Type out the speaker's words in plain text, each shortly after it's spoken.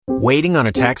Waiting on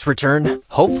a tax return?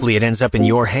 Hopefully it ends up in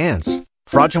your hands.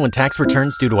 Fraudulent tax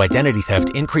returns due to identity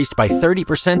theft increased by 30%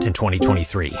 in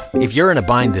 2023. If you're in a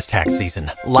bind this tax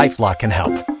season, LifeLock can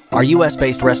help. Our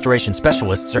U.S.-based restoration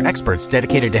specialists are experts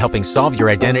dedicated to helping solve your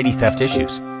identity theft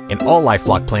issues. And all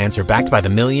LifeLock plans are backed by the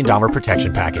 $1 Million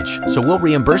Protection Package. So we'll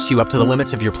reimburse you up to the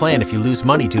limits of your plan if you lose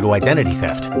money due to identity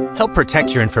theft. Help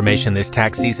protect your information this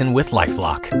tax season with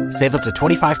LifeLock. Save up to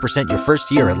 25% your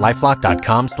first year at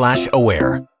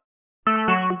LifeLock.com/aware.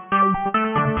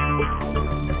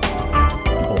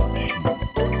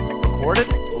 Recorded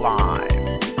live.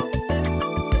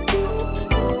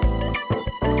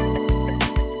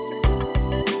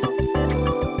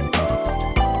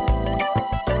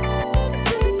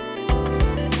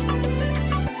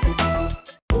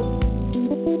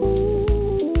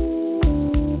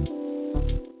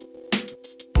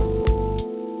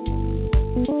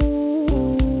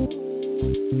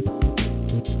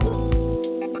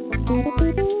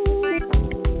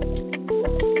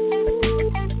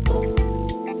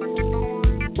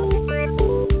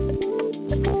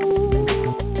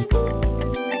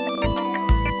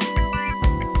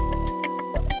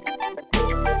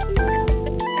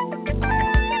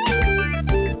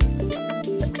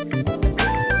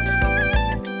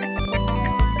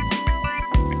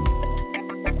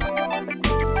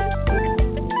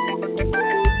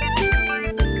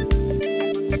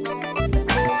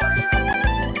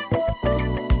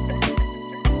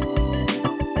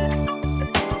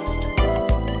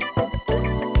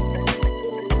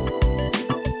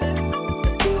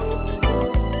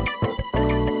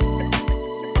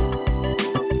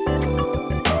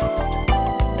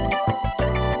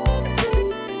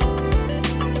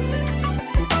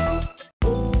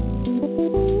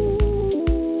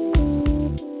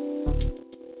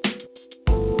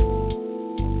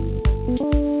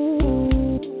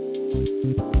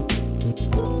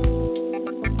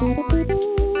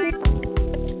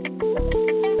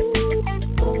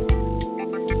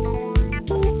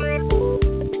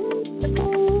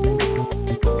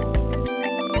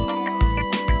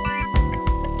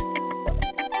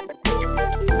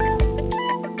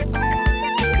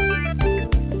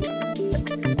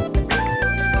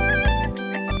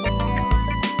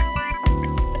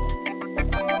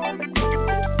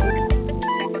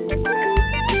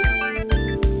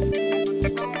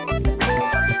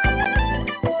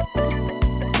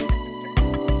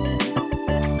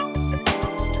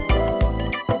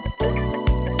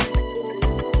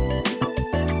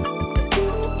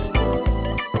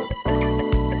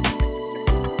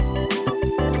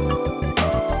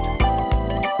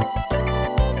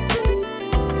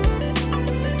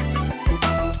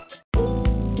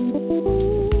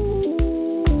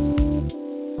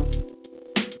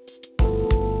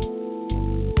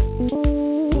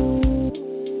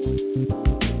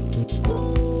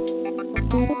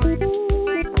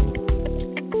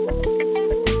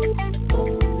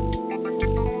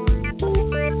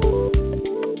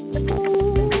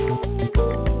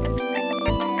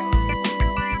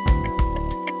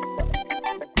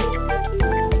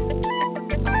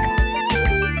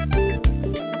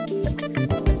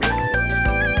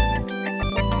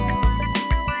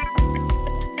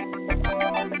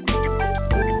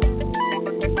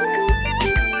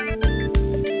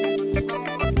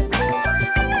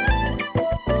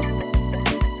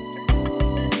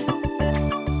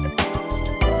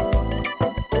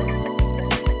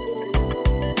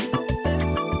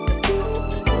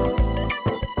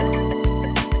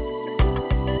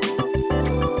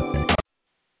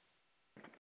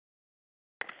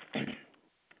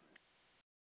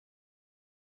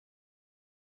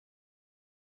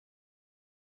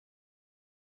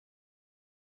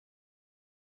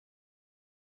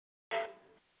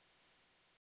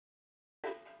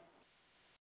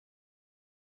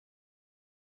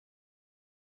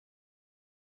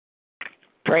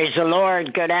 Praise the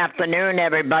Lord. Good afternoon,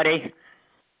 everybody.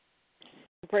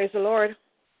 Praise the Lord.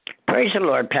 Praise the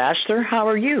Lord, Pastor. How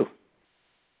are you?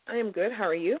 I am good. How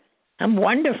are you? I'm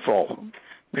wonderful.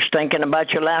 Was thinking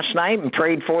about you last night and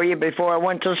prayed for you before I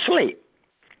went to sleep.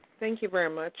 Thank you very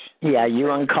much. Yeah,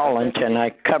 you and Collington.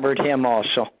 I covered him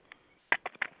also.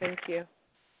 Thank you.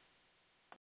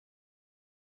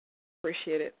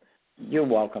 Appreciate it. You're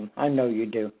welcome. I know you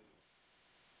do.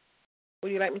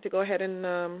 Would you like me to go ahead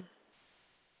and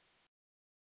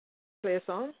play a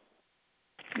song?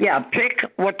 Yeah, pick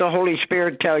what the Holy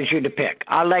Spirit tells you to pick.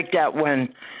 I like that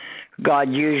when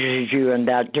God uses you in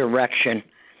that direction.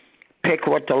 Pick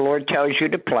what the Lord tells you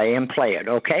to play and play it,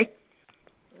 okay?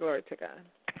 Glory to God.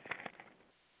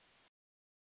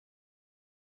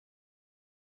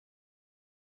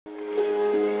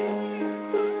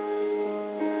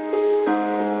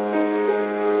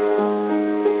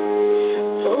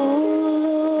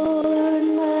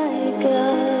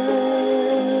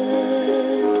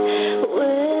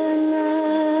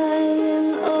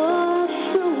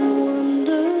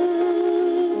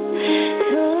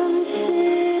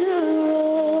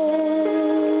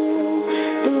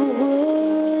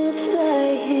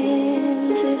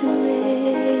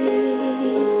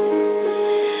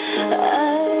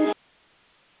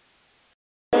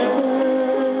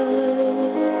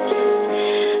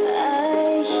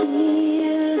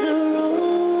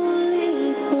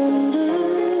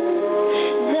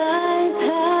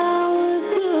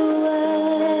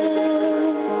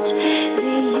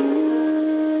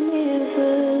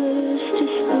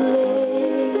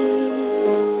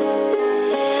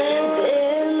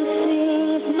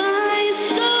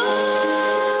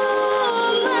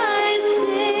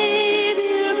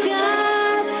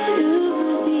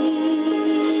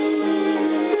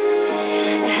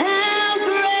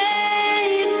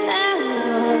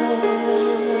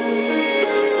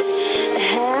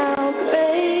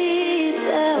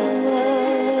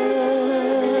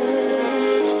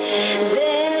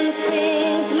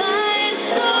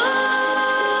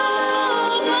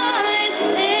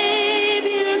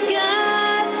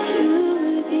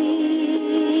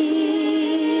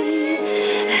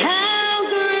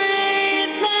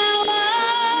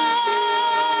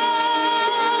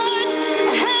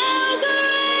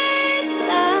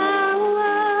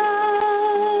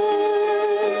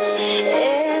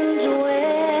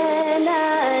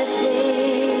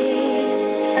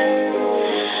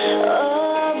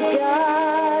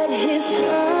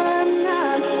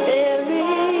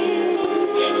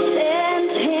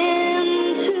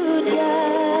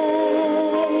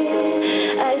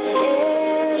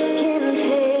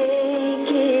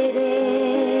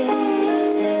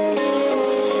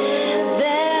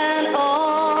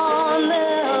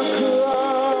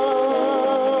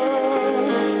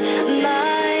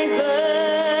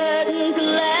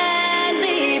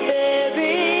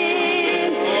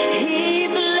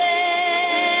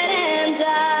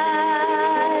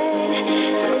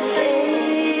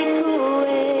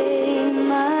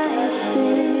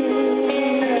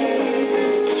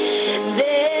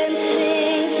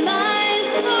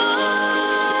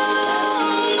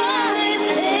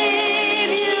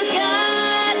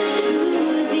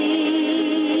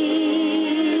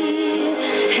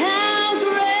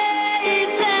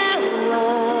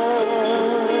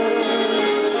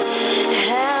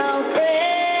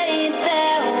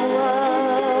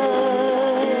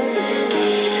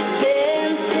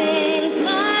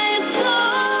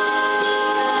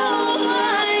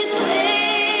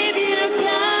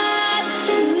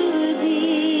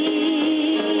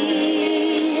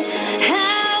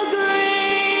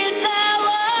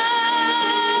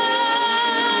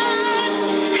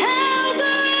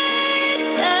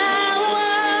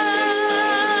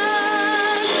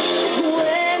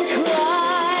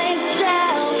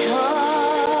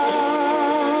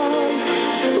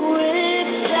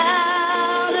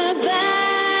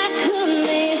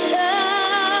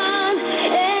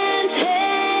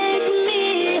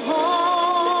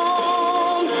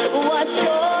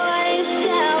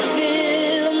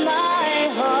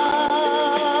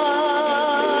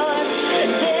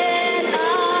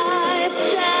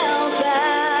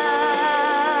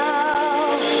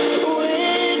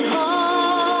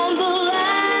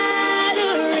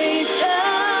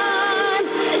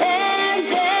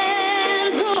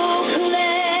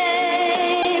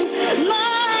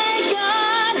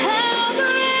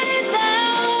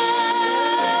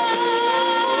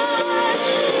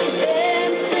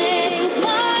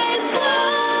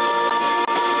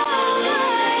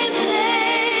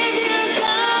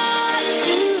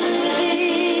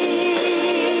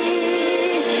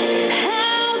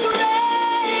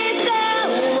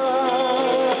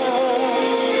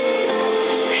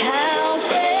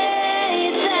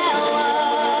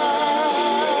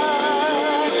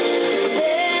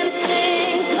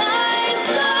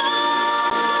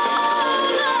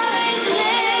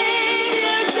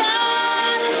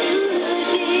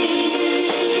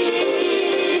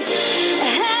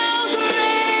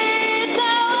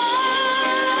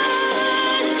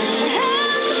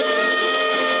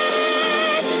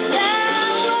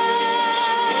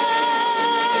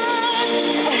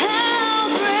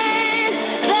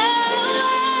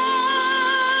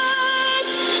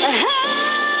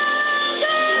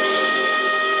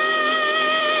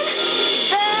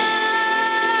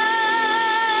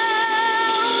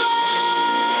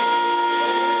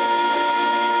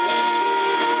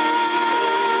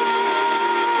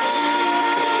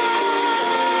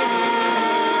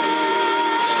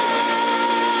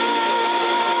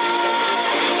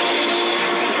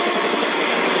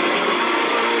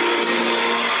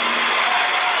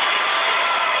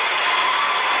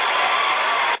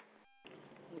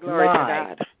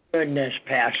 goodness,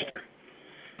 Pastor.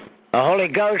 The Holy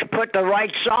Ghost put the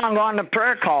right song on the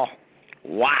prayer call.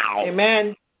 Wow.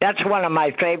 Amen. That's one of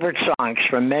my favorite songs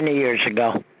from many years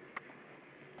ago.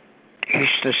 I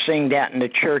used to sing that in the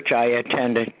church I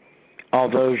attended all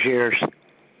those years.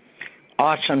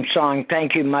 Awesome song.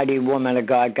 Thank you, mighty woman of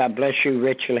God. God bless you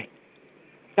richly.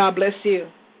 God bless you.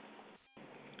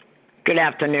 Good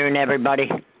afternoon, everybody.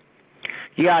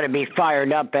 You ought to be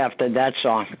fired up after that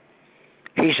song.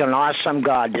 He's an awesome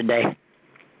God today.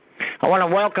 I want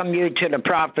to welcome you to the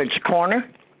Prophet's Corner.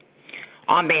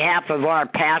 On behalf of our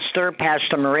pastor,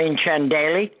 Pastor Maureen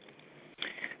Chandeli,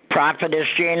 Prophetess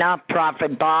Gina,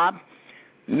 Prophet Bob,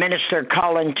 Minister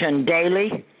Cullington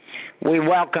Daly, we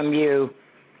welcome you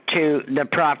to the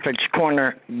Prophet's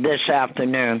Corner this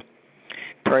afternoon.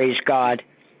 Praise God.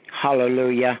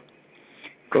 Hallelujah.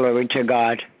 Glory to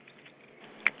God.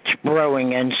 It's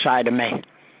brewing inside of me.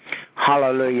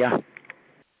 Hallelujah.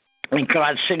 And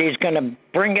God said He's going to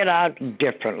bring it out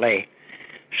differently.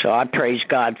 So I praise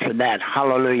God for that.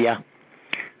 Hallelujah.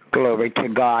 Glory to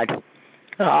God.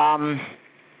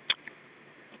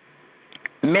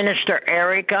 Minister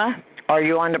Erica, are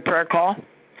you on the prayer call?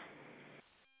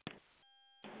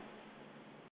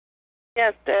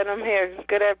 Yes, Dad, I'm here.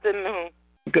 Good afternoon.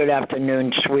 Good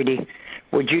afternoon, sweetie.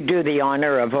 Would you do the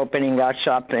honor of opening us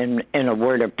up in a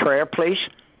word of prayer, please?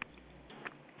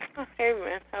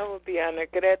 Amen. I will be honored.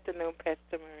 Good afternoon, Pastor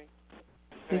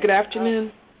Marie. Good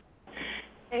afternoon.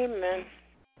 Amen.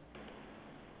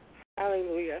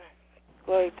 Hallelujah.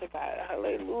 Glory to God.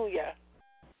 Hallelujah.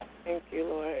 Thank you,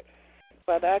 Lord.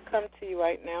 Father, I come to you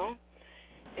right now,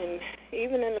 and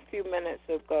even in a few minutes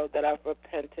ago that I've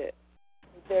repented.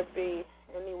 If there be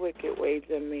any wicked ways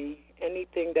in me,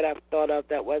 anything that I've thought of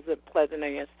that wasn't pleasant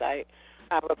in your sight,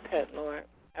 I repent, Lord.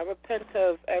 I repent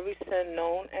of every sin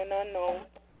known and unknown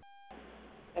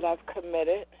that I've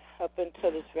committed up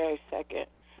until this very second.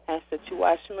 I ask that you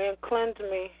wash me and cleanse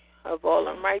me of all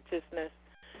unrighteousness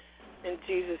in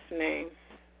Jesus' name.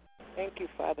 Thank you,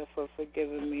 Father, for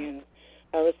forgiving me, and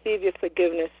I receive your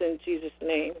forgiveness in Jesus'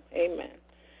 name. Amen.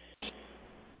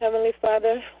 Heavenly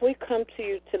Father, we come to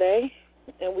you today,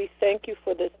 and we thank you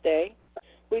for this day.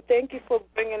 We thank you for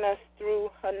bringing us through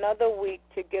another week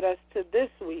to get us to this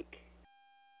week.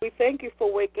 We thank you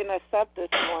for waking us up this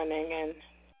morning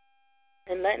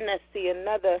and letting us see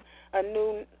a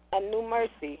new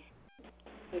mercy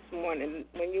this morning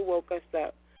when you woke us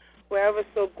up. We're ever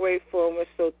so grateful and we're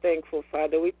so thankful,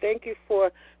 Father. We thank you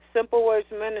for Simple Words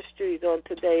Ministries on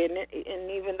today and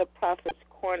even the Prophet's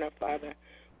Corner, Father.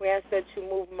 We ask that you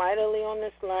move mightily on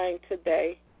this line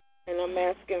today, and I'm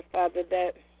asking, Father,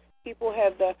 that people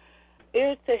have the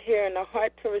ears to hear and the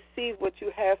heart to receive what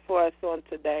you have for us on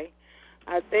today.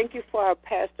 I thank you for our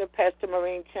pastor, Pastor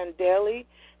Maureen Chandeli,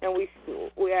 and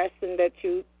we're asking that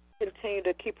you continue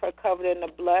to keep her covered in the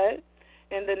blood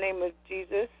in the name of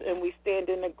Jesus, and we stand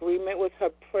in agreement with her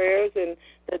prayers and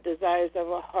the desires of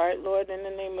her heart, Lord, in the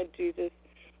name of Jesus.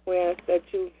 We ask that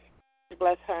you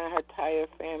bless her and her entire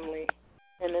family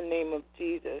in the name of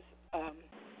Jesus.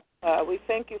 We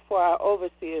thank you for our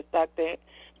overseers, Dr.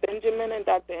 Benjamin and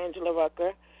Dr. Angela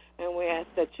Rucker, and we ask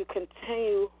that you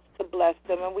continue to bless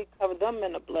them, and we cover them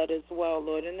in the blood as well,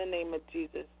 Lord, in the name of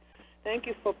Jesus. Thank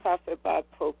you for Prophet Bob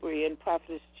Propri and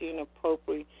Prophetess Gina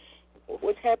Propri,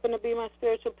 which happen to be my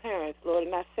spiritual parents, Lord,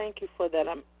 and I thank you for that.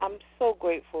 I'm so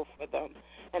grateful for them,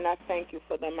 and I thank you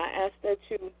for them. I ask that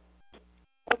you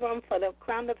cover him from the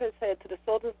crown of his head to the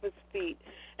soles of his feet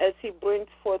as he brings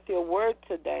forth your word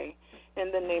today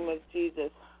in the name of Jesus.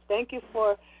 Thank you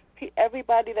for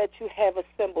everybody that you have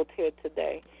assembled here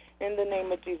today in the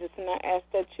name of Jesus, and I ask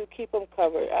that you keep them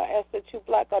covered. I ask that you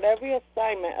block out every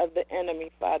assignment of the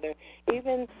enemy, Father,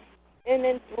 even in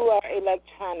and through our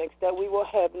electronics, that we will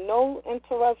have no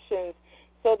interruptions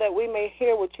so that we may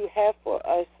hear what you have for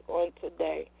us on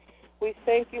today. We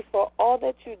thank you for all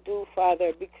that you do,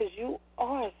 Father, because you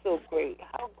are so great.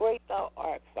 How great thou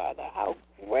art, Father. How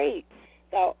great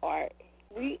thou art.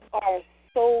 We are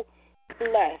so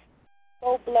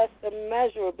blessed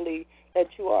immeasurably that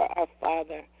you are our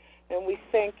Father. And we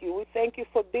thank you. We thank you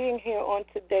for being here on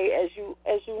today as you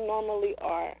normally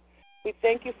are. We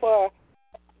thank you for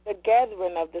the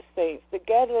gathering of the saints, the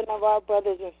gathering of our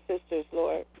brothers and sisters,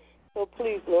 Lord. So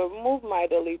please, Lord, move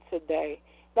mightily today.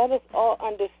 Let us all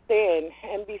understand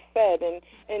and be fed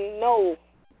and know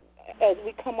as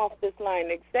we come off this line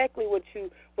exactly what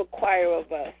you require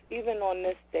of us, even on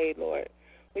this day, Lord.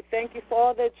 We thank you for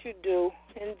all that you do.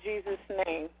 In Jesus'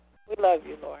 name, we love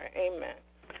you, Lord. Amen.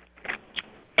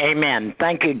 Amen.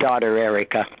 Thank you, daughter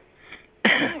Erica.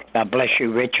 God bless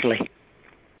you richly.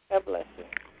 God bless you.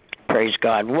 Praise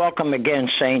God. Welcome again,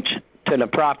 saints, to the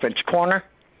Prophet's Corner.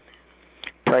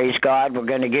 Praise God. We're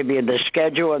going to give you the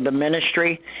schedule of the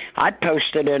ministry. I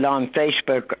posted it on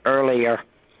Facebook earlier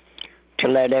to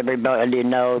let everybody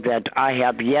know that I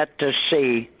have yet to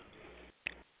see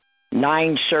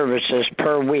 9 services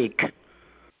per week.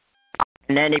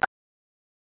 And any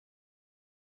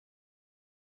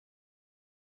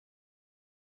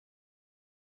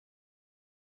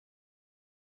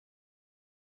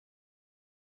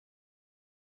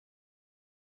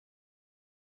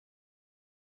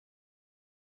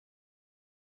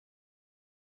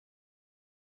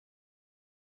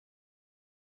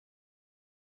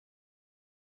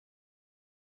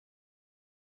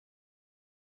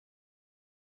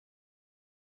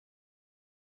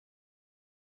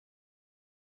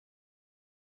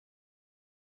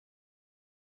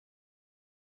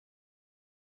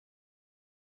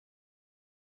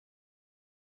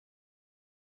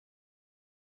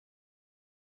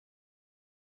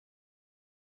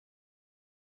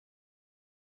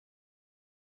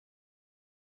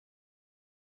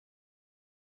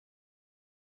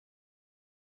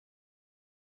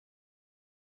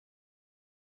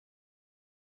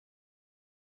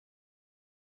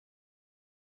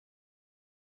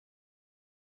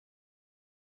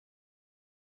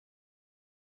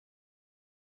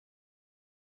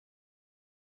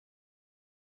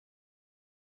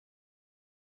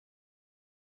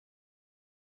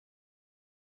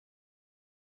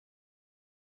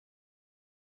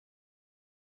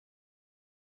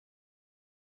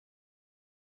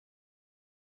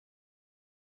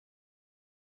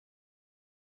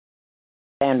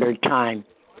Standard Time.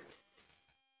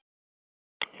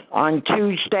 On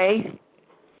Tuesday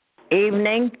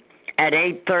evening at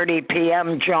 8:30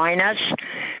 p.m., join us.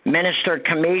 Minister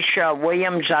Kamisha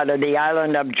Williams out of the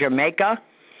island of Jamaica.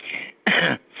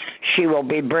 She will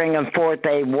be bringing forth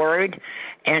a word,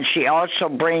 and she also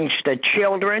brings the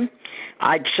children,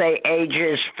 I'd say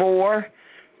ages 4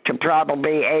 to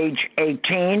probably age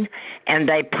 18, and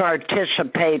they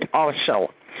participate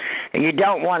also. You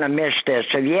don't want to miss this.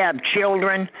 If you have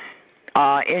children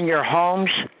in your homes,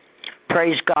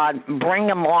 praise God, bring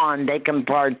them on. They can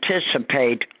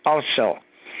participate also.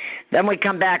 Then we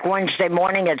come back Wednesday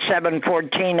morning at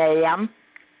 7:14 a.m.,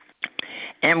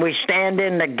 and we stand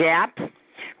in the gap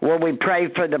where we pray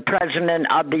for the President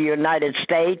of the United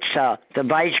States, the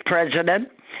Vice President.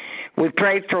 We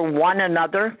pray for one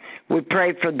another. We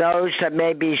pray for those that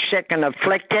may be sick and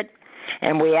afflicted,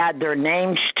 and we add their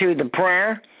names to the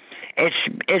prayer.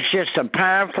 It's just a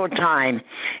powerful time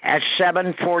at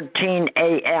 7:14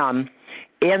 a.m.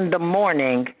 in the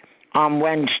morning on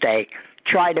Wednesday.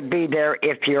 Try to be there.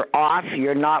 If you're off,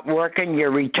 you're not working, you're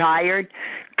retired,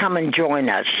 come and join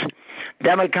us.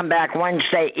 Then we come back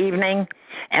Wednesday evening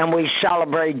and we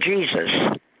celebrate Jesus.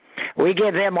 We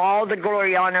give him all the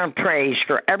glory, honor, and praise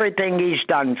for everything he's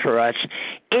done for us,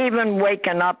 even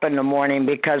waking up in the morning,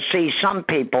 because, see, some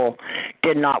people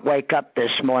did not wake up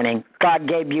this morning. God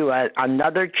gave you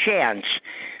another chance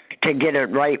to get it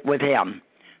right with him.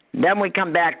 Then we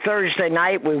come back Thursday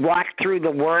night. We walk through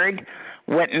the Word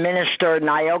with Minister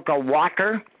Nyoka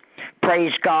Walker.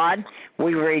 Praise God.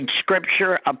 We read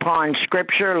Scripture upon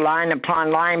Scripture, line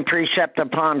upon line, precept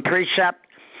upon precept.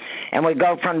 And we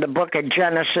go from the book of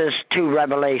Genesis to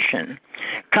Revelation.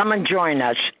 Come and join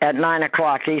us at 9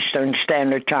 o'clock Eastern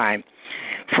Standard Time.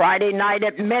 Friday night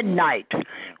at midnight,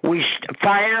 we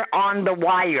fire on the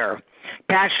wire.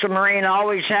 Pastor Marine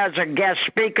always has a guest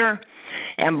speaker.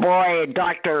 And boy,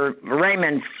 Dr.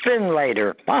 Raymond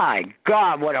Finlater, my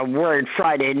God, what a word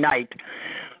Friday night.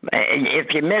 If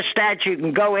you missed that, you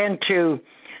can go into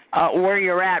where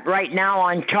you're at right now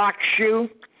on TalkShoe.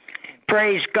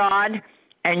 Praise God.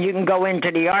 And you can go into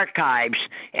the archives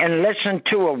and listen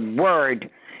to a word.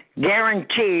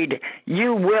 Guaranteed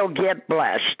you will get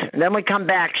blessed. Then we come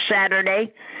back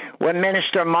Saturday with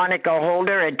Minister Monica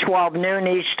Holder at 12 noon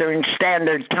Eastern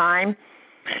Standard Time.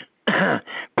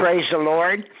 Praise the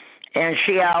Lord. And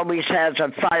she always has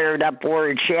a fired up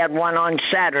word. She had one on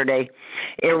Saturday.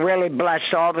 It really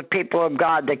blessed all the people of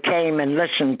God that came and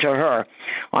listened to her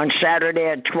on Saturday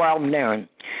at 12 noon.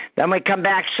 Then we come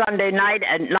back Sunday night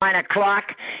at 9 o'clock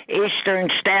Eastern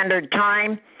Standard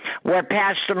Time, where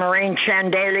Pastor Maureen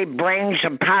Chandeli brings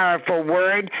a powerful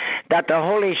word that the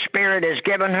Holy Spirit has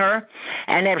given her.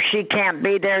 And if she can't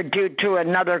be there due to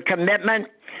another commitment,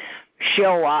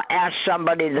 she'll ask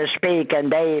somebody to speak,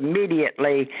 and they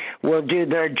immediately will do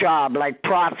their job like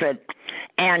Prophet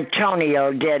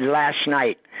Antonio did last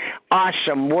night.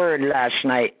 Awesome word last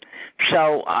night.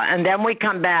 So, and then we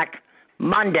come back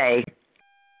Monday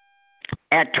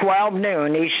at 12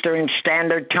 noon Eastern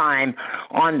Standard Time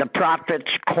on the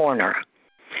Prophet's Corner.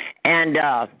 And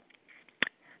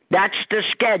that's the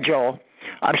schedule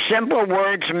of Simple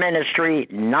Words Ministry,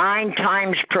 9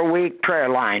 times per week prayer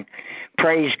line.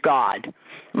 Praise God.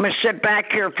 I'm going to sit back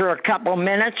here for a couple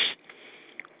minutes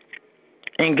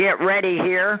and get ready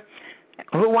here.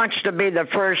 Who wants to be the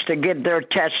first to give their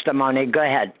testimony? Go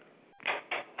ahead.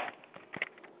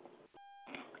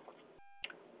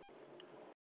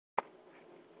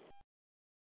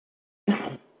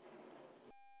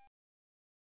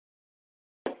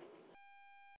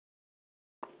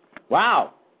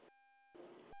 Wow.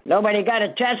 Nobody got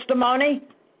a testimony?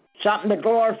 Something to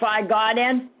glorify God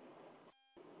in?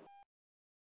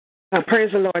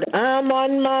 Praise the Lord. I'm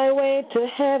on my way to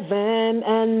heaven,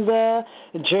 and the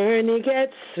journey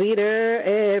gets sweeter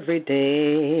every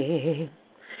day.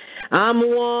 I'm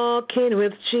walking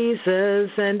with Jesus,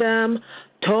 and I'm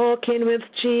talking with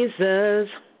Jesus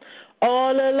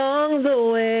all along the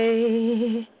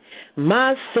way.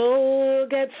 My soul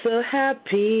gets so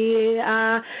happy,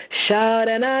 I shout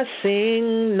and I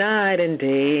sing night and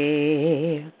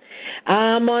day.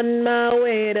 I'm on my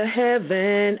way to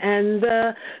heaven, and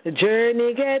the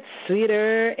journey gets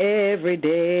sweeter every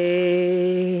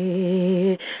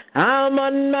day. I'm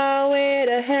on my way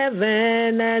to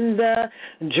heaven, and the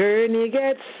journey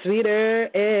gets sweeter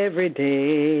every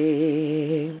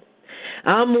day.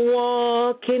 I'm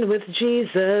walking with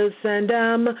Jesus, and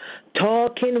I'm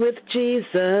talking with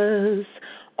Jesus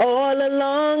all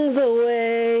along the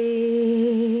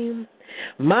way.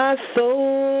 My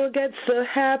soul gets so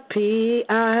happy,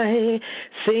 I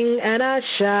sing and I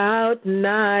shout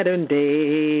night and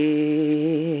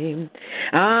day.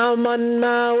 I'm on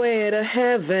my way to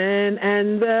heaven,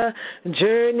 and the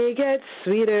journey gets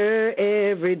sweeter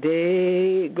every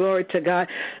day. Glory to God.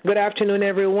 Good afternoon,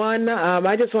 everyone.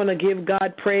 I just want to give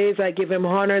God praise. I give him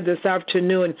honor this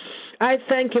afternoon. I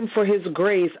thank him for his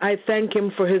grace. I thank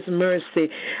him for his mercy.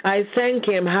 I thank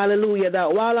him, hallelujah,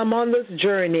 that while I'm on this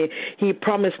journey, he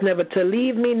promised never to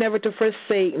leave me, never to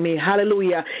forsake me,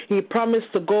 hallelujah. He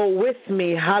promised to go with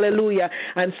me, hallelujah.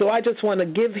 And so I just want to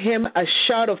give him a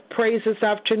shout of praise this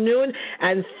afternoon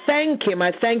and thank him.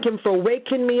 I thank him for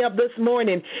waking me up this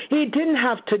morning. He didn't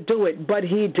have to do it, but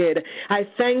he did. I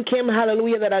thank him,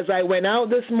 hallelujah, that as I went out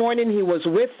this morning, he was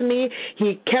with me,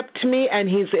 he kept me, and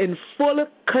he's in full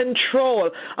control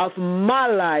of my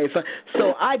life.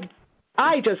 So I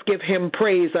just give him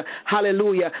praise,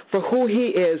 hallelujah, for who he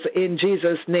is in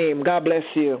Jesus' name. God bless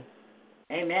you.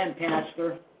 Amen,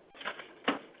 Pastor.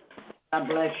 God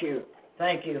bless you.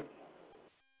 Thank you.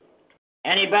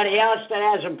 Anybody else that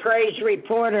has a praise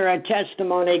report or a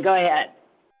testimony, go ahead.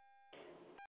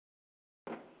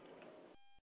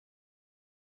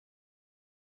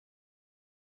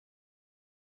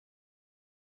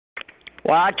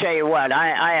 Well, I'll tell you what,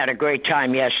 I had a great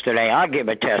time yesterday. I'll give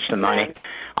a testimony.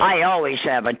 I always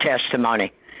have a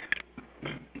testimony.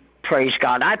 Praise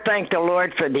God. I thank the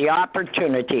Lord for the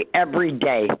opportunity every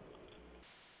day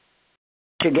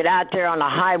to get out there on the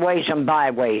highways and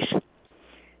byways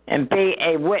and be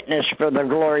a witness for the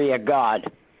glory of God.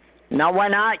 And I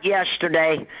went out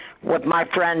yesterday with my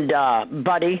friend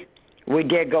Buddy. We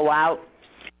did go out,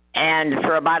 and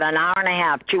for about an hour and a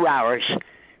half, 2 hours,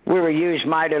 we were used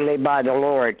mightily by the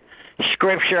Lord.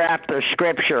 Scripture after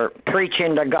scripture,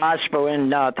 preaching the gospel in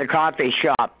the coffee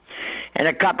shop and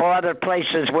a couple other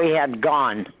places we had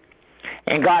gone.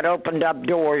 And God opened up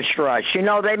doors for us. You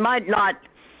know, they may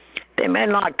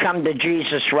not come to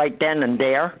Jesus right then and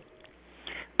there,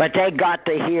 but they got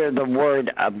to hear the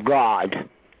word of God.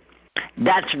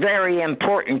 That's very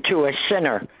important to a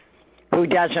sinner who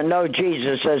doesn't know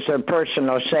Jesus as their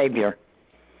personal Savior.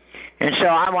 And so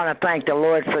I want to thank the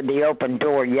Lord for the open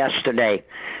door yesterday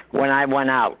when I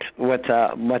went out with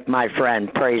my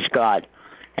friend. Praise God.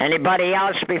 Anybody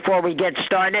else before we get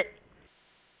started?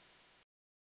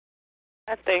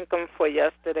 I thank him for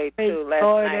yesterday, too. Praise Last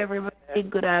Lord, night. everybody.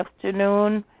 Good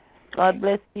afternoon. God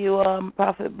bless you,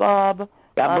 Prophet Bob.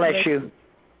 God bless you.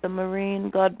 The Marine.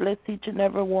 God bless each and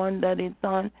every one that is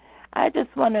on. I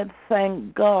just want to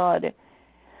thank God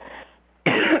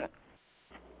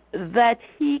that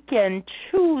he can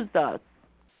choose us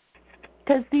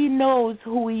because he knows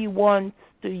who he wants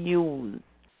to use.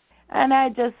 And I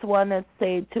just want to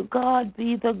say, to God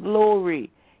be the glory.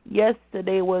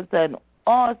 Yesterday was an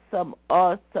awesome,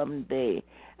 awesome day.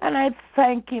 And I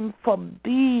thank him for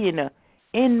being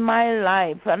in my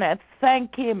life. And I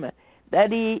thank him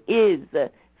that he is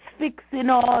fixing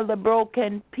all the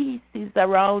broken pieces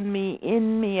around me,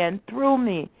 in me, and through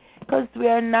me, because we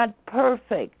are not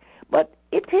perfect. But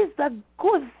it is a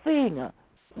good thing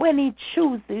when he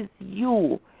chooses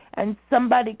you and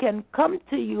somebody can come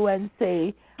to you and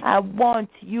say, I want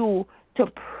you to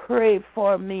pray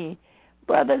for me.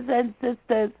 Brothers and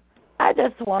sisters, I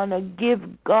just want to give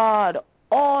God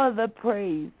all the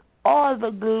praise, all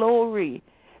the glory.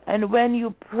 And when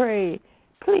you pray,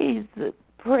 please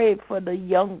pray for the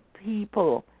young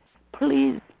people.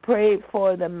 Please pray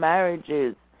for the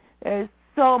marriages. There's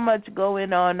so much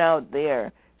going on out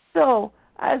there. So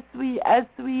as we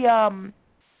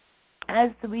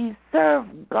serve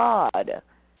God,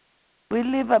 we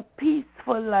live a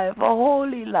peaceful life, a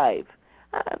holy life.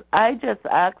 I just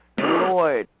ask the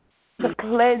Lord to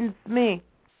cleanse me.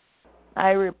 I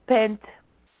repent.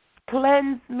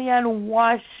 Cleanse me and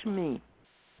wash me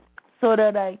so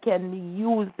that I can be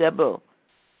usable.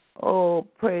 Oh,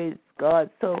 praise God.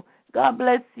 So God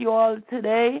bless you all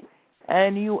today,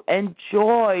 and you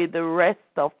enjoy the rest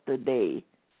of the day.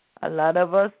 A lot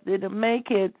of us didn't make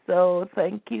it, so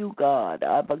thank you, God.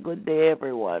 Have a good day,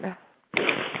 everyone.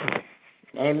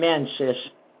 Amen, sis.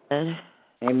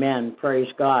 Amen. Praise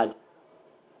God.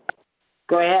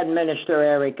 Go ahead, Minister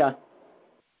Erica.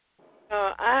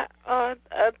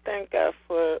 I thank God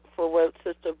for what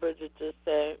Sister Bridget just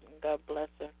said. God bless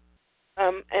her.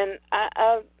 And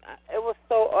I it was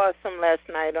so awesome last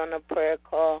night on the prayer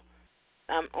call.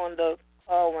 On the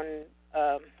call when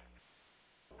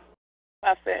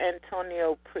Prophet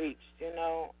Antonio preached. You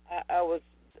know, I was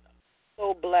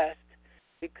so blessed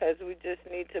because we just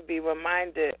need to be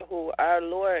reminded who our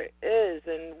Lord is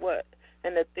and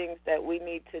the things that we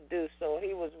need to do. So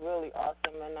he was really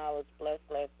awesome, and I was blessed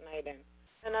last night.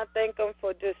 And I thank him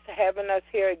for just having us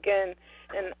here again.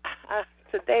 And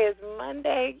today is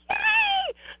Monday.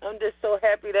 Yay! I'm just so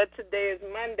happy that today is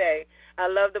Monday. I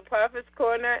love the Prophet's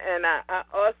Corner, and I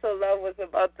also love what's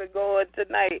about to go on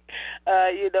tonight,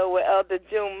 with Elder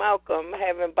June Malcolm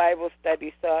having Bible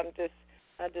study. So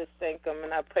I just thank him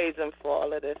and I praise him for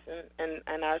all of this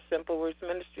and our Simple Words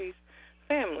Ministries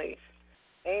families.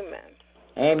 Amen.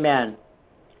 Amen.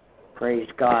 Praise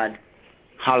God.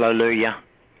 Hallelujah.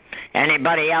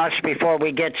 Anybody else before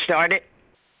we get started?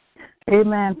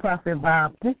 Amen, Prophet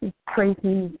Bob. This is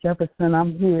Tracy Jefferson.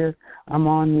 I'm here. I'm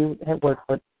on mute at work,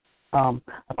 but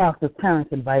Apostle Terrence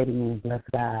invited me. Bless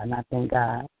God, and I thank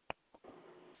God.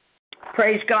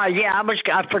 Praise God. Yeah,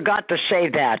 I forgot to say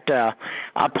that.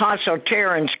 Apostle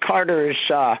Terrence Carter's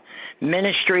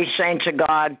ministry, Saints of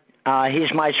God,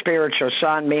 he's my spiritual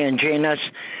son, me and Gina's.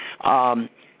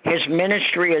 His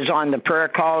ministry is on the prayer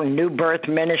call, New Birth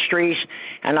Ministries,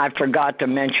 and I forgot to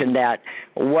mention that.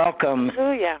 Welcome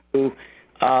to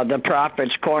the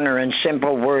Prophet's Corner and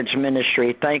Simple Words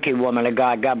Ministry. Thank you, woman of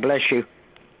God. God bless you.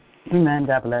 Amen.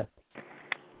 God bless.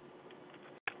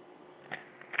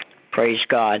 Praise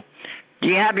God. Do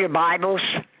you have your Bibles?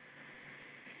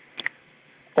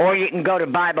 Or you can go to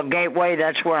Bible Gateway.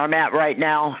 That's where I'm at right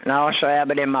now, and I also have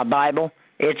it in my Bible.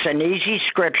 It's an easy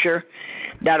scripture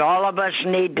that all of us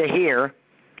need to hear.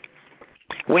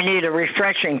 We need a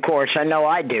refreshing course. I know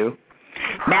I do.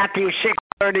 Matthew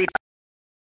 6:30.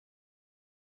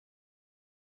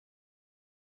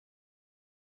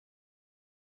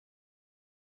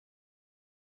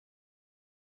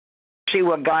 See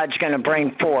what God's going to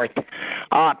bring forth.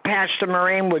 Pastor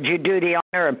Maureen, would you do the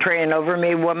honor of praying over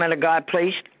me, woman of God,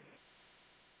 please?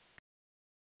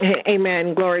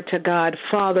 Amen. Glory to God.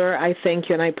 Father, I thank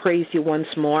you and I praise you once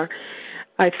more.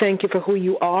 I thank you for who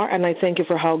you are, and I thank you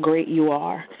for how great you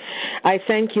are. I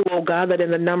thank you, O God, that in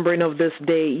the numbering of this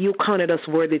day, you counted us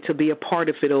worthy to be a part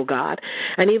of it, O God.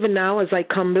 And even now, as I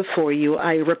come before you,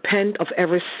 I repent of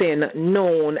every sin,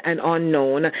 known and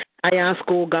unknown. I ask,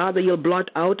 O God, that you'll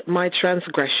blot out my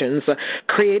transgressions,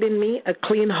 create in me a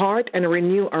clean heart and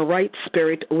renew a right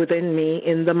spirit within me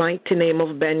in the mighty name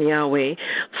of Ben Yahweh.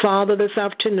 Father, this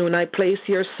afternoon I place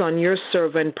your son, your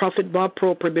servant, Prophet Bob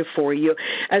Proper, before you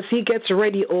as he gets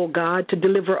ready, O God, to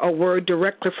deliver a word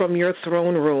directly from your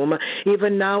throne room.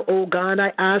 Even now, O God,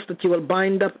 I ask that you will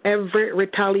bind up every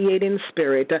retaliating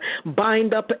spirit,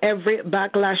 bind up every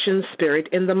backlashing spirit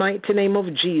in the mighty name of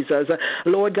Jesus.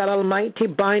 Lord God Almighty,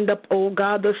 bind up, oh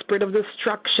God, the spirit of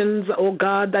distractions, oh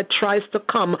God, that tries to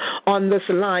come on this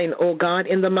line, oh God,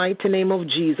 in the mighty name of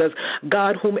Jesus.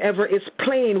 God, whomever is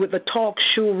playing with the talk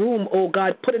show room, oh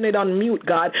God, putting it on mute,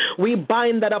 God, we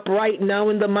bind that up right now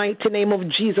in the mighty name of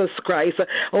Jesus Christ.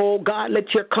 Oh God,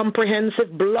 let your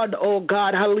comprehensive blood, oh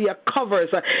God, hallelujah, covers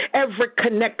every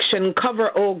connection,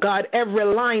 cover, oh God, every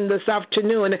line this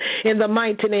afternoon in the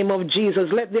mighty name of Jesus.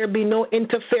 Let there be no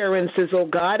interferences, oh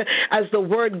God, as the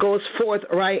word goes forth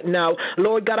right right now.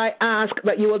 Lord God, I ask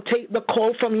that you will take the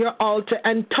coal from your altar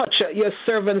and touch your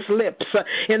servant's lips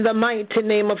in the mighty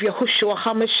name of Yahushua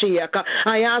HaMashiach.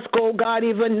 I ask, oh God,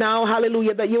 even now,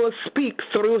 hallelujah, that you will speak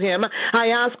through him. I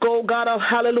ask, oh God,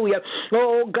 hallelujah,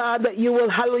 oh God, that you will,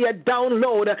 hallelujah,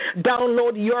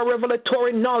 download your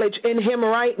revelatory knowledge in him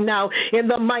right now in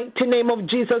the mighty name of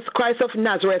Jesus Christ of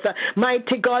Nazareth.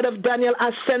 Mighty God of Daniel,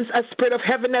 I sense a spirit of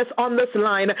heaviness on this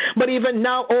line, but even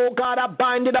now, oh God, I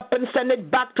bind it up and send it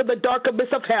back to the dark abyss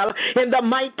of hell in the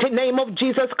mighty name of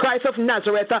Jesus Christ of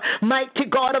Nazareth. Mighty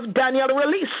God of Daniel,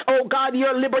 release, oh God,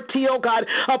 your liberty, oh God,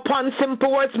 upon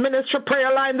Simple Words Ministry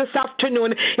Prayer Line this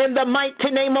afternoon in the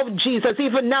mighty name of Jesus.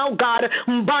 Even now, God,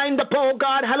 bind up, oh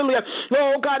God, hallelujah,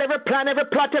 oh God, every plan, every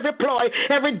plot, every ploy,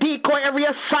 every decoy, every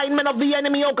assignment of the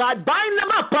enemy, oh God, bind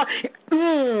them up.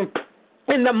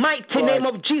 In the mighty name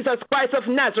of Jesus Christ of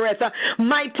Nazareth,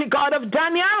 mighty God of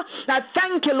Daniel, I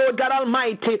thank you, Lord God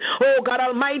Almighty. Oh God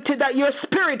Almighty, that your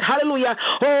spirit, hallelujah,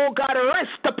 oh God,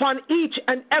 rest upon each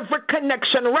and every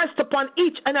connection, rest upon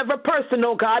each and every person,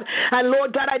 oh God. And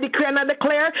Lord God, I decree and I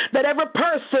declare that every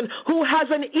person who has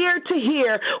an ear to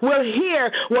hear will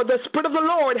hear what the Spirit of the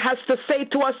Lord has to say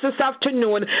to us this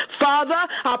afternoon. Father,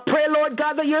 I pray, Lord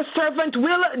God, that your servant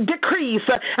will decrease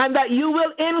and that you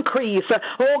will increase.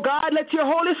 Oh God, let your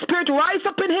Holy Spirit rise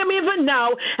up in him even now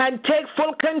and take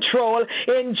full control.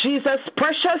 In Jesus'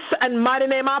 precious and mighty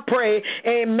name I pray.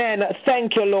 Amen.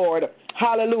 Thank you, Lord.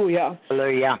 Hallelujah.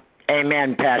 Hallelujah.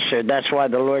 Amen, Pastor. That's why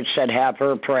the Lord said have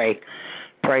her pray.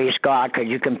 Praise God, because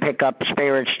you can pick up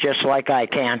spirits just like I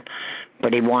can,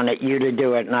 but he wanted you to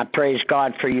do it. And I praise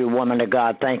God for you, woman of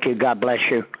God. Thank you. God bless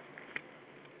you.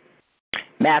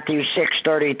 Matthew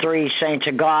 6:33, saints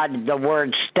of God, the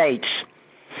word states,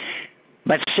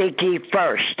 but seek ye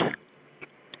first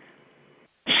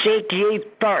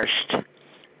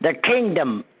the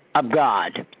kingdom of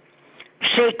God.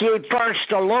 Seek ye first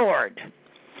the Lord,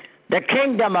 the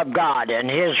kingdom of God, and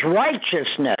his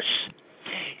righteousness,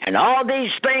 and all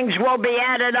these things will be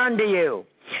added unto you.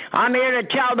 I'm here to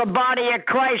tell the body of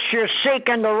Christ you're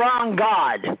seeking the wrong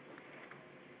God.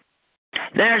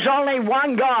 There's only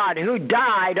one God who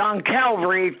died on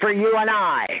Calvary for you and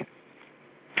I.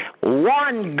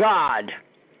 One God,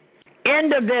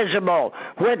 indivisible,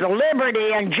 with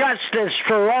liberty and justice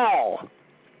for all.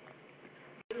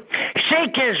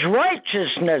 Seek his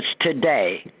righteousness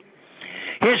today.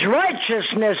 His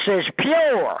righteousness is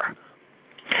pure.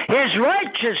 His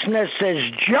righteousness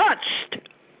is just.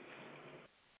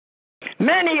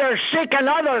 Many are seeking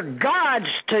other gods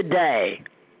today.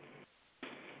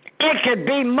 It could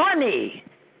be money.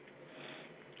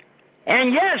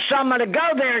 And yes, I'm going to go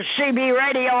there, CB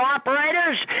radio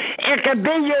operators. It could be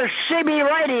your CB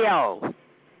radio.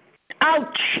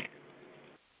 Ouch.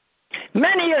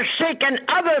 Many are seeking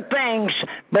other things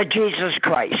but Jesus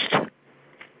Christ.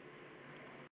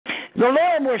 The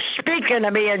Lord was speaking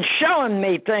to me and showing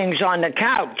me things on the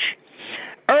couch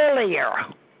earlier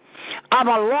of a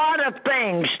lot of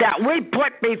things that we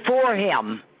put before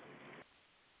him.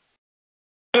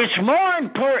 It's more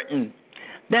important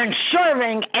than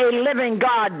serving a living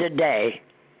God today.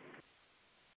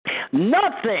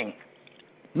 Nothing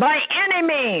by any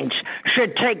means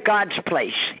should take God's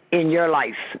place in your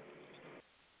life.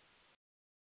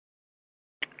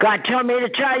 God told me to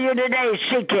tell you today,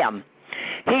 seek him.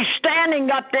 He's standing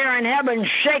up there in heaven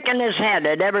shaking his head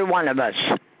at every one of us.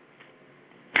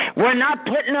 We're not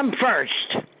putting him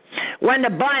first. When the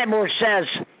Bible says,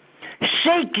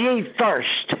 seek ye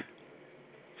first.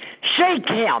 Seek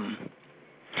him.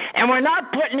 And we're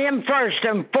not putting him first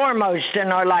and foremost in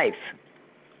our life.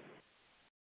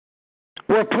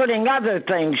 We're putting other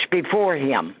things before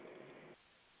him.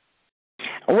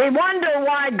 We wonder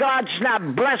why God's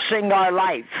not blessing our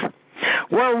life.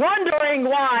 We're wondering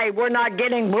why we're not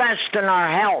getting blessed in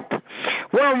our health.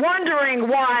 We're wondering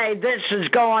why this is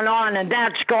going on and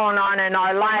that's going on in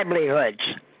our livelihoods.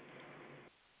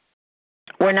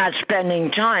 We're not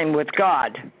spending time with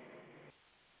God.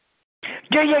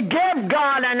 Do you give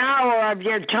God an hour of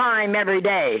your time every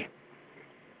day?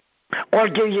 Or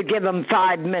do you give him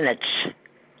 5 minutes?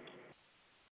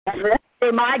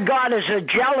 My God is a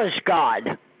jealous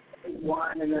God.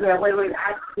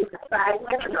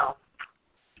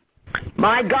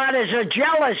 My God is a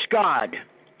jealous God.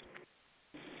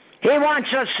 He wants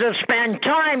us to spend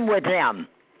time with him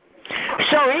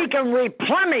so he can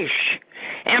replenish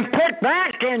and put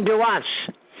back into us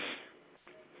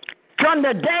from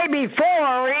the day before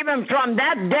or even from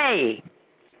that day.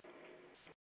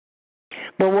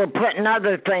 But we're putting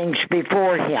other things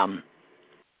before him.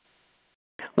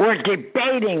 We're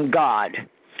debating God.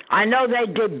 I know they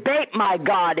debate my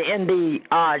God in the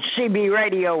CB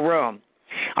radio room.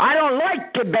 I don't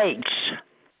like debates.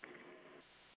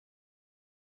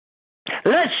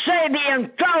 Let's say the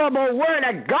infallible word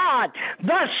of God,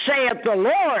 thus saith the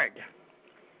Lord.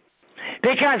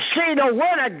 Because, see, the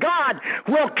word of God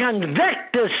will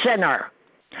convict the sinner,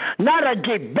 not a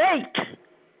debate.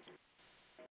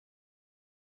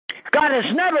 God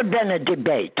has never been a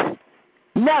debate.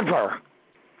 Never.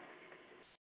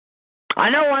 I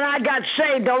know when I got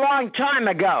saved a long time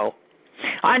ago,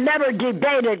 I never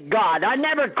debated God. I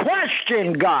never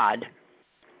questioned God.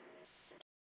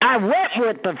 I went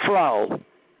with the flow.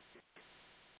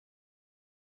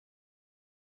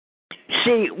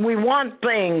 See, we want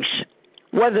things,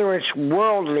 whether it's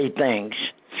worldly things,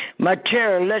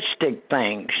 materialistic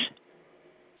things.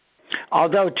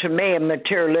 Although to me,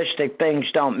 materialistic things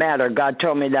don't matter. God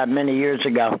told me that many years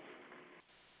ago.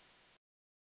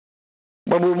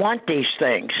 But we want these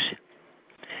things.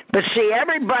 But see,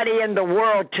 everybody in the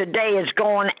world today is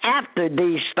going after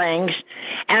these things,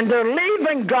 and they're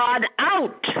leaving God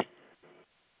out.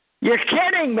 You're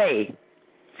kidding me.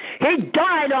 He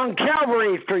died on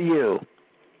Calvary for you.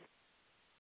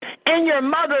 In your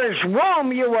mother's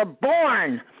womb you were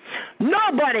born.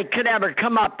 Nobody could ever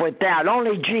come up with that,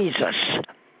 only Jesus.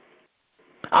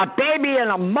 A baby in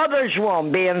a mother's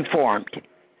womb being formed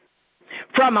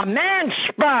from a man's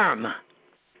sperm.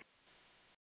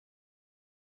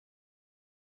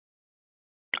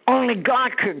 Only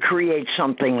God could create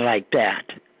something like that.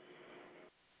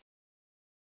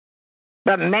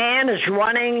 But man is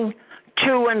running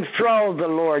to and fro, the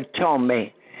Lord told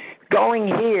me. Going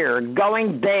here,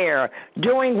 going there,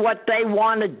 doing what they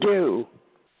want to do.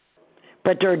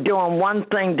 But they're doing one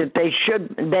thing that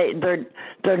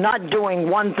they're not doing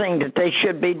one thing that they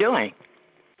should be doing.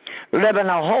 Living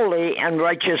a holy and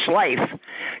righteous life.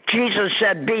 Jesus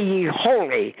said, "Be ye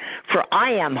holy, for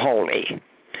I am holy."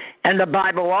 And the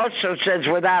Bible also says,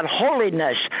 without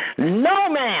holiness, no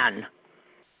man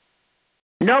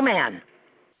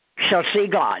shall see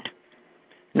God.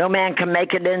 No man can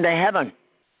make it into heaven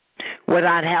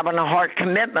without having a heart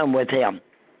commitment with him.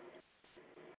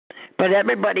 But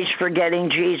everybody's forgetting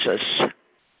Jesus.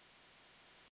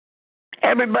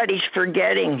 Everybody's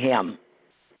forgetting him.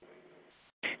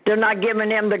 They're not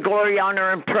giving him the glory,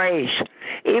 honor, and praise,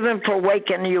 even for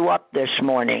waking you up this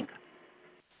morning.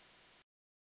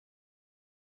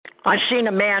 I seen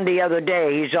a man the other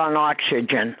day. He's on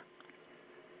oxygen.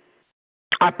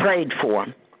 I prayed for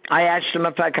him. I asked him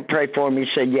if I could pray for him. He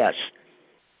said yes.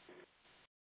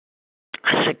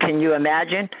 I said, can you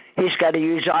imagine? He's got to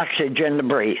use oxygen to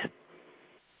breathe.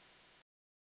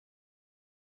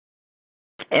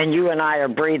 And you and I are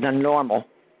breathing normal,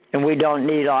 and we don't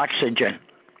need oxygen.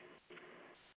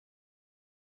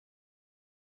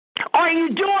 Are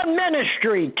you doing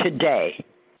ministry today?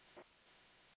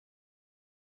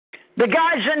 The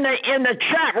guys in the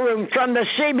chat room from the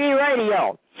CB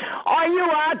radio, are you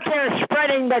out there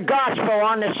spreading the gospel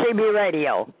on the CB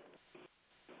radio?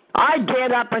 I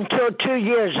did up until 2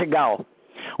 years ago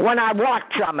when I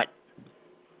walked from it.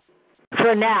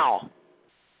 For now.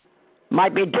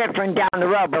 Might be different down the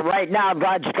road, but right now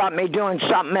God's got me doing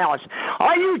something else.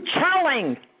 Are you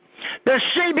telling the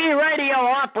CB radio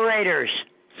operators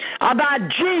about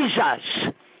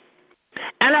Jesus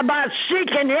and about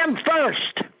seeking him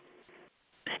first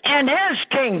and his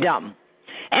kingdom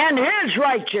and his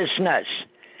righteousness?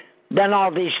 Then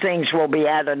all these things will be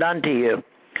added unto you.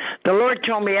 The Lord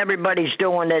told me everybody's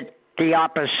doing it the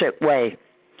opposite way.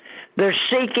 They're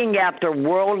seeking after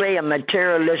worldly and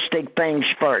materialistic things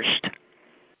first.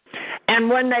 And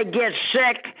when they get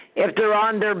sick, if they're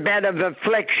on their bed of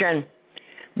affliction,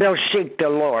 they'll seek the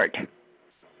Lord.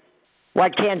 Why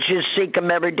can't you seek him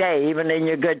every day, even in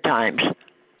your good times?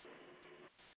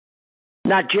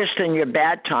 Not just in your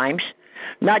bad times.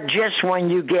 Not just when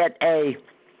you get a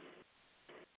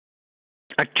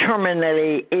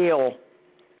terminally ill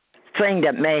thing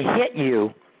that may hit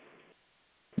you.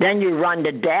 Then you run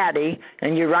to Daddy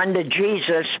and you run to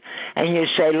Jesus and you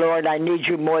say, Lord, I need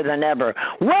you more than ever.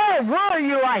 Where were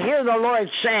you, I hear the Lord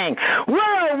saying.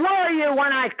 Where were you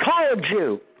when I called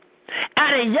you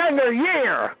at a younger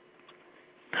year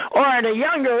or at a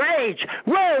younger age?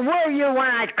 Where were you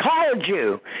when I called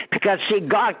you? Because, see,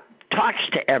 God talks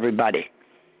to everybody,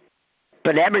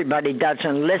 but everybody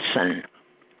doesn't listen.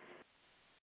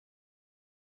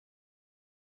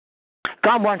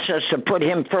 God wants us to put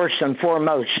him first and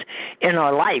foremost in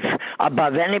our life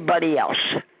above anybody else.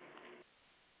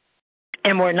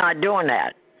 And we're not doing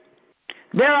that.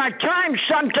 There are times,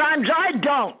 sometimes I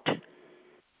don't.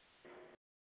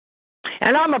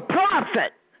 And I'm a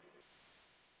prophet.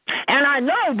 And I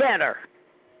know better.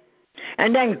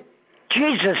 And then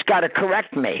Jesus got to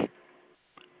correct me.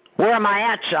 Where am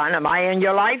I at, son? Am I in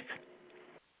your life?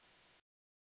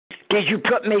 Did you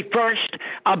put me first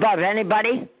above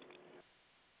anybody?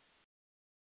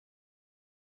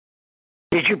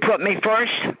 Did you put me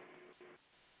first?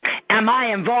 Am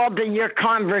I involved in your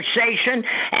conversation?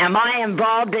 Am I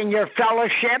involved in your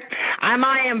fellowship? Am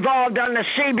I involved on the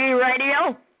CB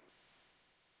radio?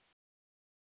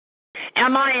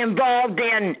 Am I involved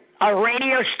in a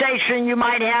radio station you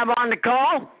might have on the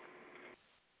call?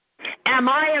 Am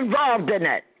I involved in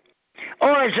it?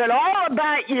 Or is it all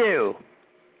about you?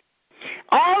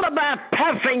 All about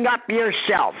puffing up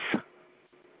yourself?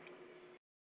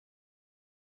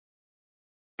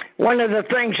 One of the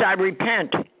things I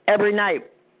repent every night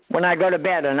when I go to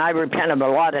bed, and I repent of a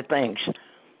lot of things.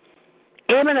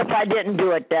 Even if I didn't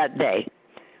do it that day,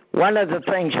 one of the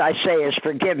things I say is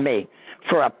forgive me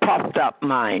for a puffed up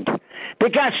mind.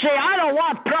 Because, see, I don't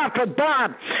want Prophet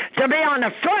Bob to be on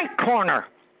the front corner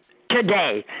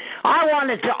today. I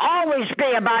want it to always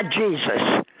be about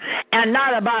Jesus and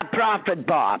not about Prophet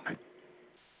Bob.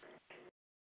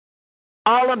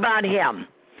 All about him.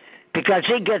 Because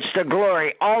he gets the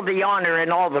glory, all the honor,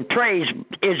 and all the praise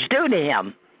is due to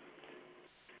him.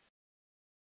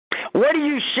 What are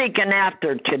you seeking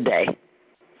after today?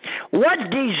 What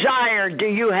desire do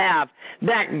you have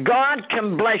that God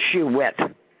can bless you with?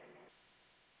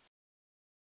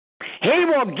 He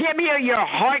will give you your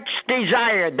heart's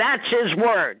desire. That's his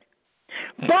word.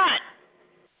 But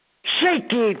seek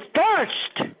ye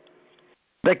first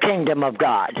the kingdom of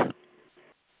God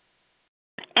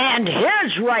and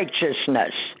his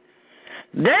righteousness.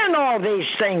 Then all these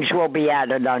things will be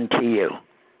added unto you.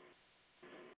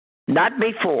 Not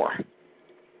before.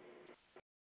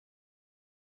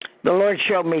 The Lord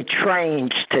showed me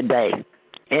trains today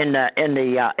in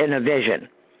a vision.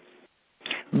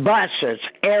 Buses,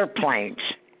 airplanes,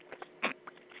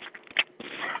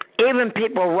 even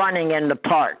people running in the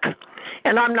park.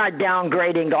 And I'm not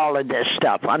downgrading all of this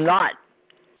stuff. I'm not.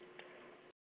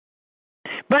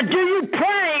 But do you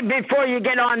pray before you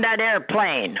get on that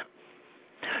airplane?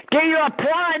 Do you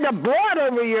apply the blood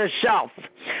over yourself,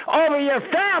 over your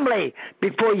family,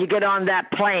 before you get on that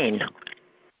plane?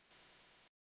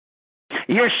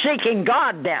 You're seeking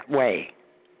God that way.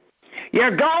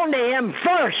 You're going to him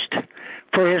first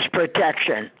for his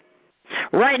protection.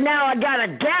 Right now, I got a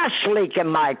gas leak in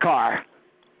my car.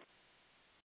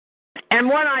 And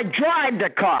when I drive the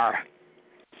car,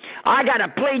 I got to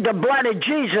plead the blood of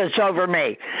Jesus over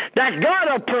me, that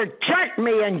God will protect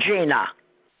me and Gina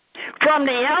from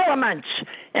the elements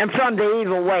and from the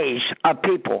evil ways of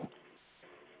people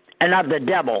and of the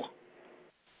devil.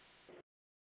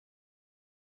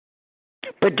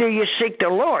 But do you seek the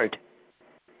Lord?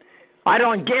 I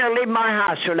don't dare leave my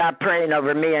house without praying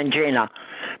over me and Gina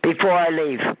before I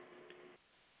leave.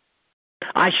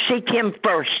 I seek him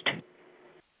first.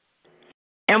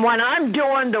 And when I'm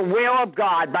doing the will of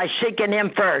God by seeking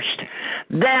him first,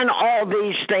 then all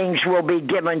these things will be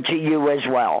given to you as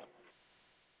well.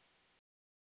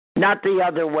 Not the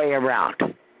other way around.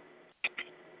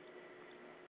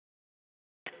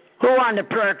 Who on the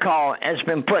prayer call has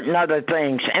been putting other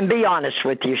things? And be honest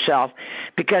with yourself.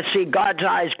 Because, see, God's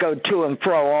eyes go to and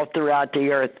fro all throughout the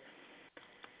earth.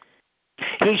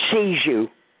 He sees you.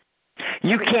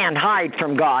 You can't hide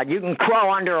from God. You can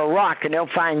crawl under a rock and he'll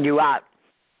find you out.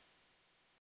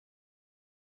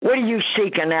 What are you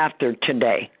seeking after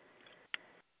today?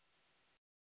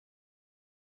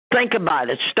 Think about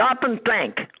it. Stop and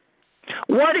think.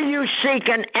 What are you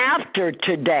seeking after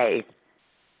today?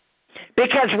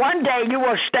 Because one day you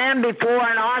will stand before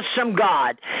an awesome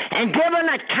God and give an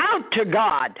account to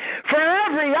God for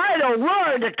every idle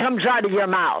word that comes out of your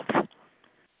mouth.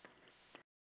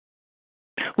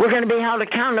 We're going to be held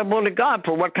accountable to God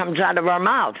for what comes out of our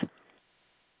mouth.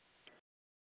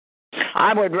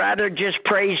 I would rather just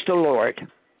praise the Lord.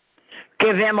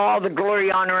 Give him all the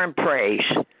glory, honor, and praise.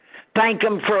 Thank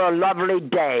him for a lovely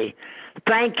day.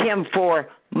 Thank him for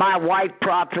my wife,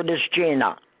 Prophetess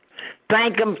Gina.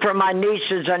 Thank him for my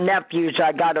nieces and nephews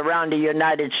I got around the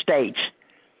United States.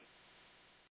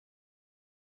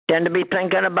 Tend to be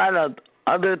thinking about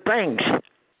other things.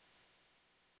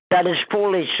 That is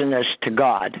foolishness to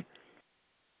God.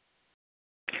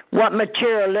 What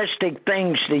materialistic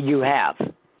things do you have?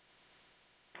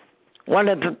 One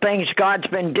of the things God's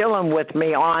been dealing with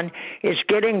me on is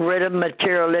getting rid of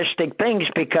materialistic things,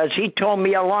 because he told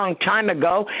me a long time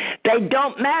ago they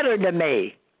don't matter to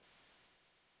me.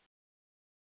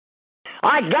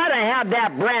 I got to have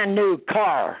that brand new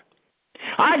car.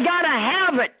 I got to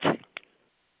have it.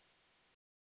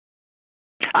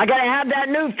 I got to have that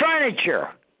new furniture.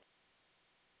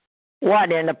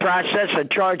 What, in the process of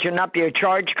charging up your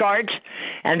charge cards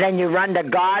and then you run to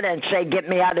God and say, get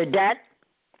me out of debt?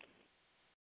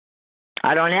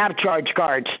 I don't have charge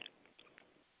cards.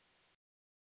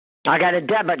 I got a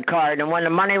debit card, and when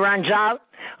the money runs out,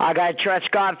 I got to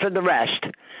trust God for the rest.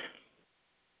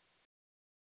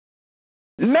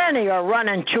 Many are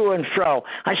running to and fro.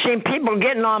 I've seen people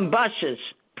getting on buses,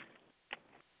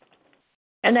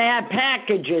 and they have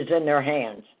packages in their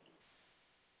hands.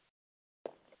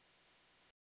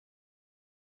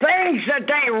 Things that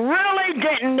they really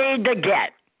didn't need to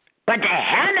get, but they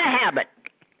had to have it.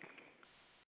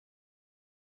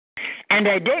 And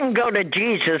they didn't go to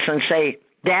Jesus and say,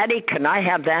 Daddy, can I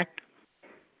have that?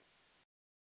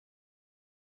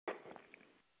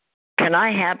 Can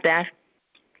I have that?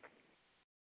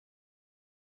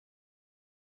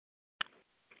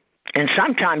 And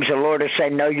sometimes the Lord will say,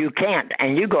 no, you can't.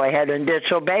 And you go ahead and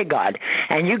disobey God.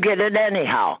 And you get it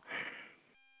anyhow.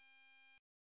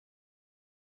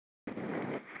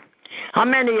 How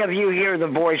many of you hear the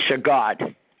voice of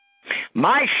God?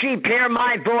 My sheep hear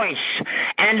my voice,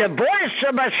 and the voice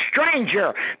of a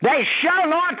stranger they shall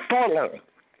not follow.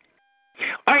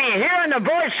 Are you hearing the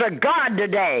voice of God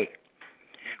today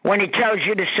when He tells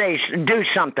you to do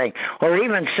something or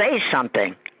even say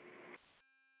something?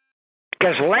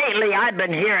 Because lately I've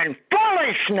been hearing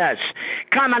foolishness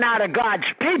coming out of God's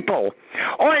people,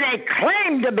 or they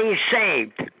claim to be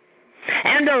saved,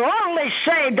 and they're only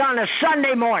saved on a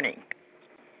Sunday morning.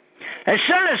 As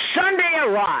soon as Sunday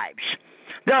arrives,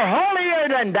 they're holier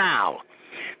than thou.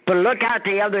 But look out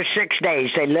the other 6 days,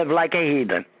 they live like a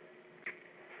heathen.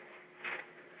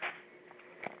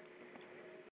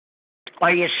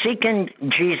 Are you seeking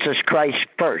Jesus Christ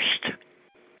first?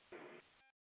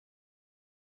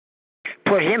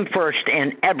 Put Him first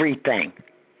in everything.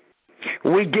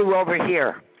 We do over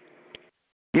here.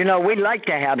 You know, we like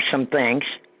to have some things,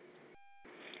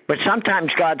 but sometimes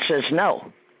God says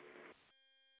no.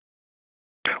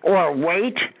 Or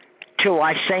wait till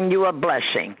I send you a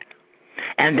blessing,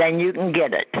 and then you can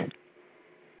get it.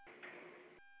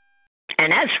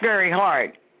 And that's very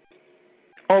hard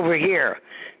over here,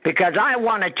 because I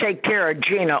want to take care of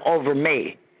Gina over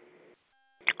me.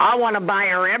 I want to buy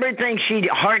her everything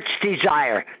heart's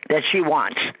desire that she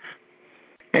wants.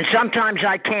 And sometimes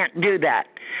I can't do that.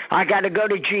 I got to go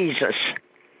to Jesus.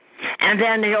 And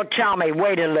then He'll tell me,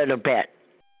 wait a little bit.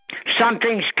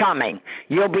 Something's coming.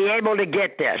 You'll be able to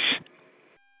get this.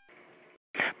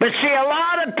 But see, a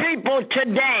lot of people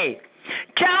today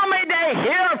tell me they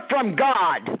hear from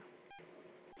God.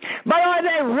 But are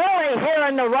they really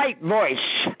hearing the right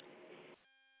voice?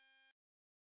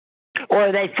 Or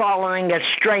are they following a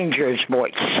stranger's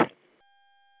voice?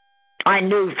 I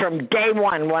knew from day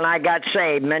one when I got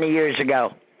saved many years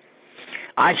ago.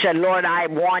 I said, Lord, I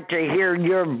want to hear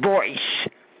your voice.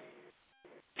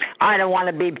 I don't want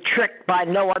to be tricked by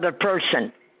no other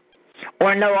person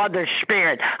or no other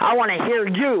spirit. I want to hear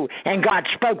you, and God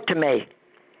spoke to me.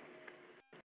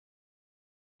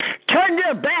 Turn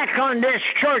your back on this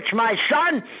church, my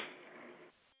son.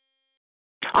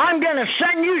 I'm going to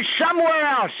send you somewhere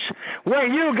else where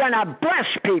you're going to bless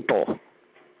people.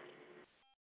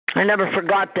 I never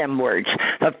forgot them words.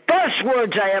 The first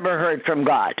words I ever heard from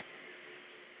God.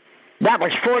 That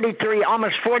was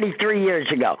almost 43 years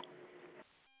ago.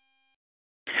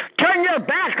 Turn your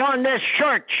back on this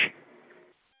church.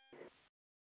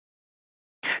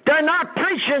 They're not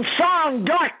preaching sound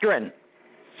doctrine.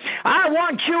 I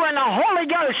want you in a Holy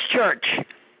Ghost church.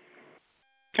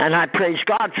 And I praise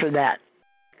God for that.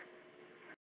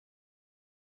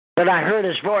 But I heard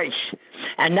His voice,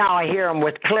 and now I hear Him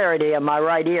with clarity in my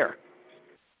right ear.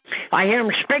 I hear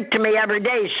Him speak to me every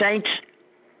day, saints.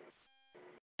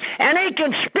 And He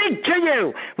can speak to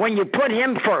you when you put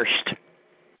Him first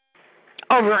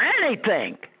over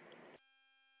anything.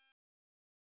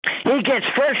 He gets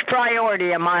first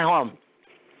priority in my home.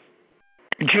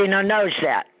 Gina knows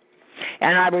that.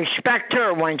 And I respect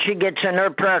her when she gets in her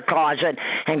prayer closet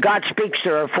and God speaks to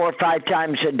her 4 or 5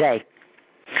 times a day.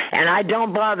 And I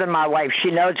don't bother my wife. She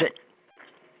knows it.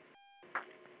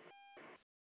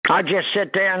 I'll just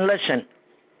sit there and listen.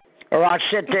 Or I'll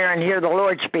sit there and hear the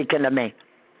Lord speaking to me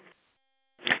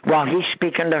while He's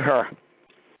speaking to her.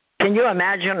 Can you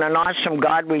imagine an awesome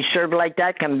God we serve like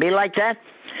that can be like that?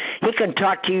 He can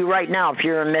talk to you right now if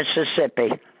you're in Mississippi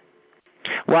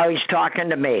while He's talking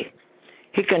to me.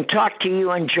 He can talk to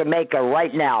you in Jamaica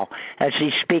right now as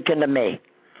He's speaking to me.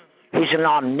 He's an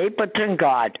omnipotent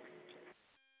God.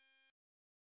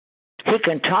 He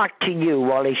can talk to you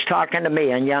while He's talking to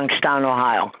me in Youngstown,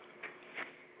 Ohio.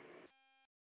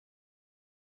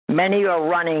 Many are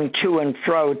running to and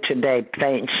fro today,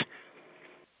 saints.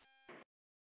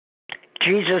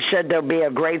 Jesus said there'll be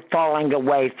a great falling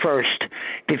away first,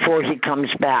 before he comes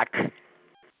back.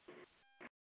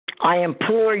 I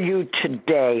implore you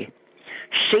today,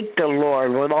 seek the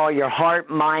Lord with all your heart,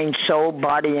 mind, soul,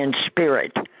 body, and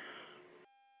spirit.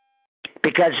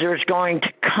 Because there's going to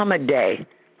come a day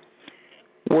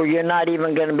where you're not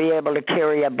even going to be able to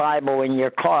carry a Bible in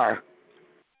your car.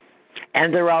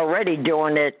 And they're already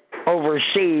doing it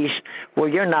overseas where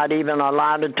you're not even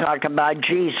allowed to talk about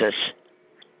Jesus.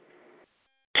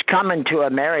 It's coming to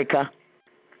America.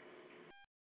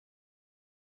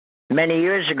 Many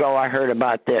years ago I heard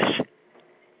about this,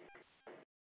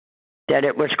 that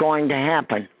it was going to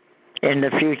happen in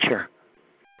the future.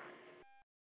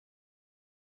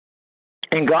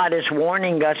 And God is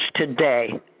warning us today,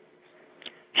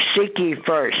 seek ye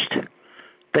first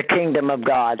the kingdom of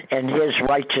God and his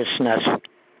righteousness.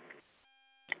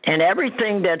 And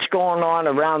everything that's going on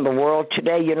around the world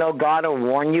today, you know, God will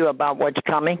warn you about what's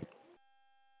coming.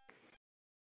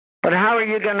 But how are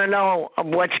you going to know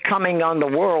what's coming on the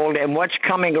world and what's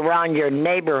coming around your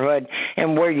neighborhood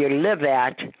and where you live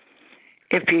at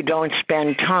if you don't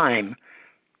spend time,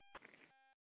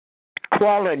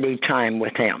 quality time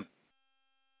with him?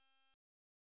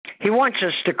 He wants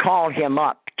us to call him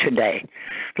up today.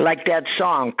 Like that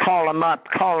song, call him up,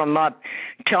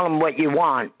 tell him what you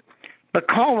want. But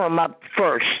call him up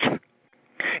first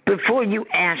before you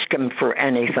ask him for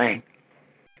anything.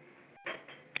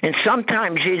 And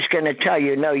sometimes he's going to tell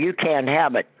you, no, you can't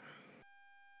have it.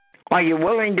 Are you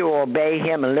willing to obey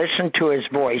him and listen to his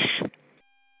voice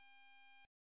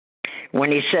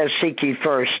when he says, seek ye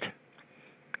first?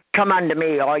 Come unto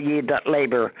me, all ye that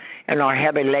labor and are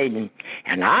heavy laden,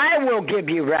 and I will give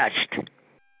you rest.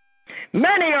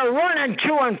 Many are running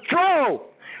to and fro,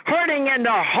 hurting in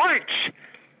their hearts,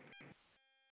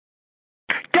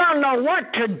 don't know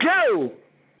what to do,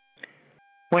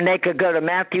 when they could go to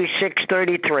Matthew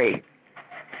 6:33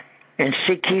 and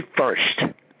seek ye first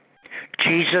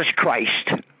Jesus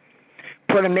Christ.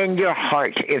 Put him in your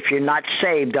heart if you're not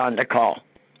saved on the call.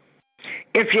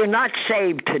 If you're not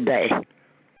saved today,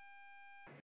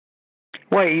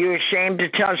 what, are you ashamed to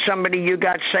tell somebody you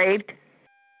got saved?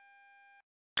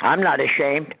 I'm not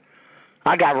ashamed.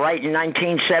 I got right in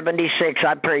 1976.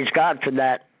 I praise God for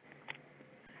that.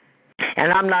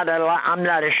 And I'm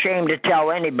not ashamed to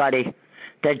tell anybody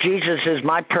that Jesus is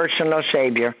my personal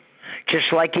Savior, just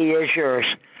like he is yours.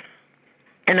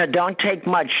 And it don't take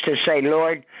much to say,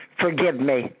 Lord, forgive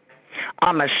me.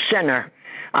 I'm a sinner.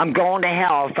 I'm going to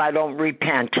hell if I don't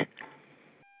repent.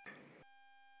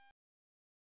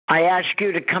 I ask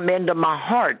you to come into my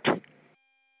heart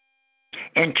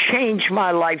and change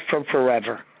my life for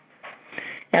forever.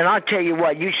 And I'll tell you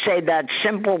what, you say that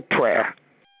simple prayer,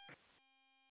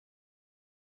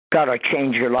 God will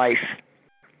change your life.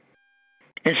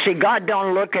 And see, God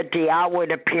don't look at the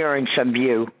outward appearance of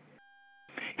you.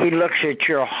 He looks at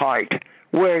your heart.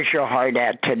 Where's your heart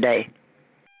at today?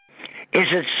 Is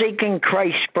it seeking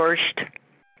Christ first?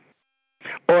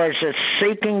 Or is it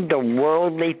seeking the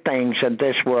worldly things of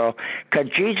this world? Because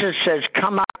Jesus says,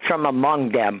 come out from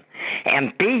among them,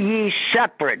 and be ye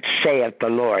separate, saith the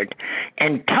Lord,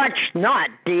 and touch not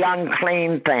the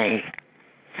unclean thing.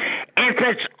 If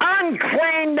it's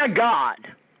unclean to God,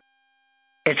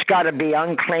 it's got to be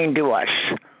unclean to us.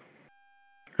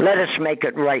 Let us make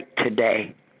it right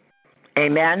today.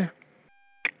 Amen?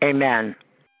 Amen.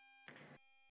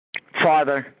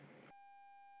 Father,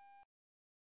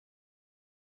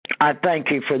 I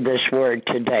thank you for this word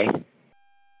today.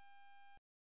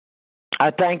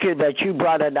 I thank you that you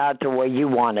brought it out the way you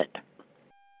want it.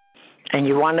 And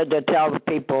you wanted to tell the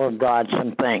people of God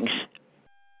some things.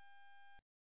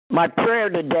 My prayer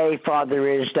today,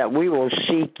 Father, is that we will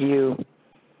seek you,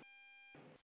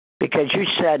 because you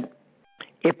said,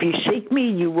 if you seek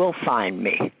me, you will find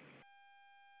me.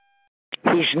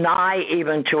 He's nigh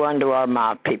even to unto our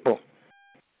mouth, people.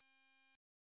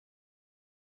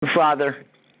 Father,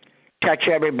 touch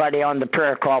everybody on the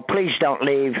prayer call. Please don't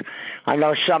leave. I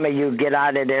know some of you get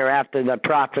out of there after the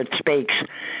prophet speaks,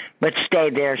 but stay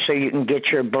there so you can get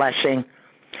your blessing.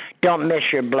 Don't miss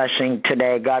your blessing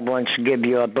today. God wants to give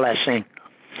you a blessing.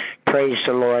 Praise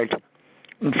the Lord.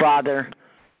 Father,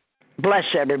 bless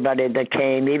everybody that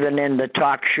came, even in the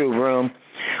talk show room.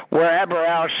 Wherever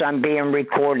else I'm being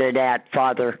recorded at,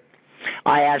 Father,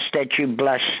 I ask that you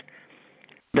bless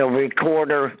the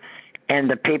recorder and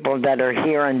the people that are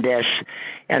hearing this,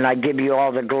 and I give you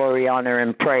all the glory, honor,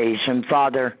 and praise. And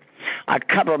Father, I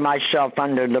cover myself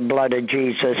under the blood of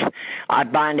Jesus. I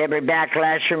bind every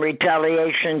backlash and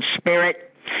retaliation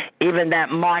spirit even that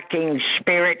mocking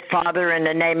spirit, Father, in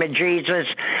the name of Jesus.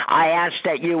 I ask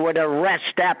that you would arrest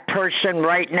that person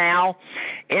right now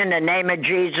in the name of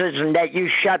Jesus, and that you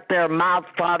shut their mouth,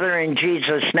 Father, in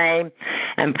Jesus' name.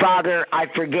 And Father, I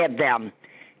forgive them.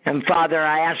 And Father,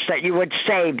 I ask that you would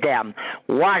save them,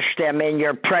 wash them in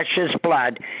your precious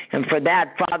blood. And for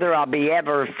that, Father, I'll be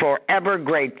forever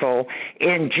grateful.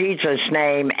 In Jesus'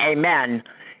 name, amen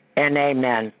and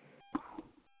amen.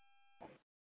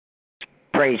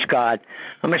 Praise God.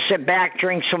 I'm going to sit back,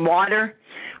 drink some water.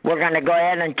 We're going to go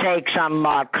ahead and take some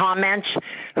comments.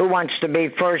 Who wants to be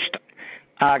first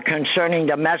concerning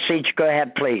the message? Go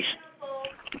ahead, please.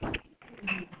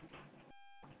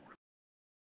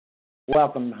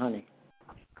 Welcome, honey.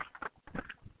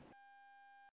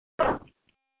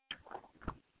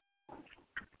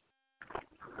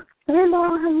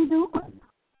 Hello, how you doing?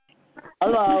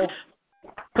 Hello.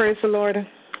 Praise the Lord.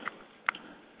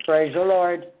 Praise the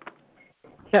Lord.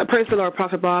 Yeah, praise the Lord,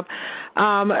 Prophet Bob.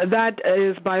 That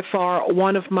is by far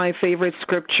one of my favorite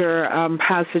scripture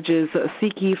passages.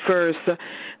 Seek ye first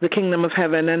the kingdom of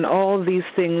heaven, and all these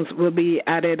things will be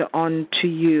added unto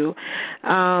you.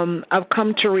 I've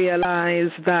come to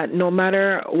realize that no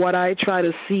matter what I try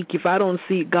to seek, if I don't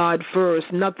seek God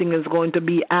first, nothing is going to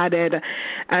be added.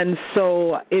 And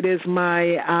so it is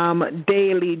my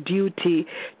daily duty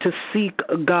to seek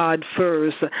God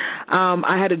first.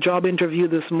 I had a job interview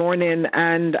this morning,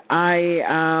 and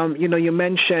you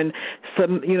mentioned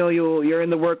you're in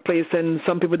the workplace and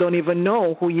some people don't even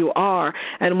know who you are.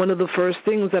 And one of the first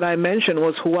things that I mentioned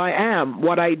was who I am,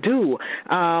 what I do.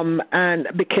 And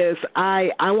because I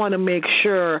want to make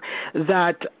sure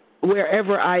that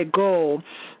wherever I go,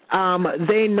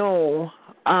 they know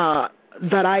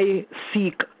that I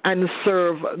seek and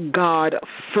serve God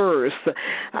first.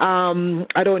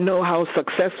 I don't know how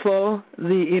successful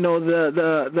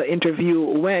the interview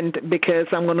went, because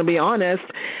I'm going to be honest,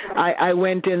 I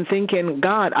went in thinking,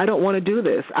 God, I don't want to do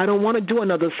this. I don't want to do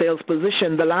another sales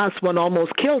position. The last one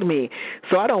almost killed me,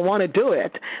 so I don't want to do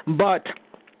it. But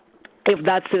if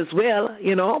that's His will,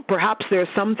 perhaps there's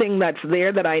something that's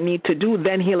there that I need to do.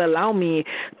 Then He'll allow me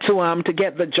to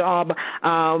get the job,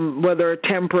 whether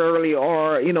temporarily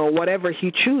or whatever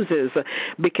He chooses.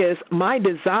 Because my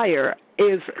desire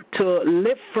is to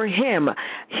live for Him.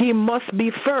 He must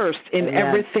be first in Amen.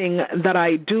 everything that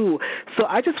I do. So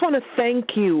I just want to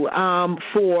thank you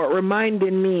for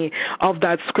reminding me of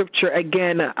that scripture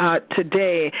again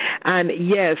today. And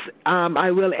yes, I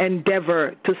will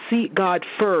endeavor to seek God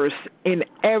first in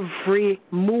every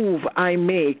move I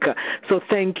make. So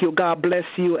thank you. God bless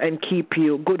you and keep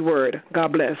you. Good word.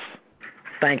 God bless.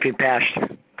 Thank you, Pastor.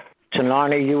 It's an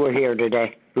honor you were here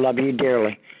today. Love you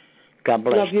dearly. God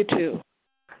bless. Love you too.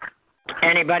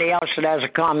 Anybody else that has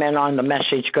a comment on the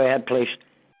message, go ahead, please.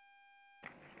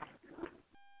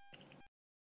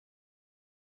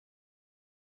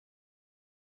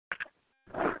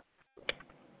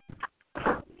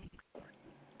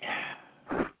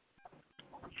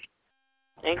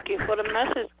 Thank you for the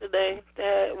message today.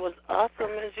 That was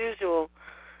awesome as usual.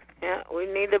 Yeah, we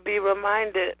need to be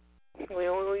reminded. We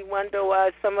wonder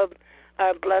why some of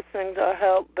our blessings are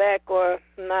held back or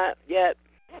not yet.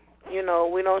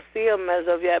 We don't see them as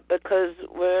of yet because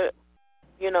we're,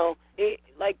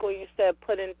 like what you said,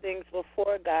 putting things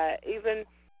before God. Even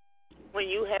when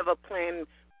you have a planning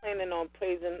on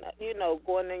praising,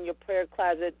 going in your prayer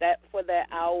closet for that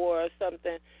hour or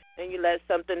something, and you let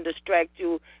something distract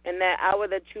you, and that hour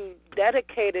that you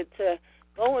dedicated to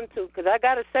going to, because I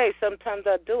got to say, sometimes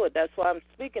I do it. That's why I'm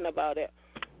speaking about it.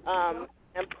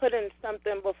 And putting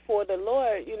something before the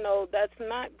Lord, that's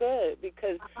not good,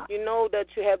 because you know that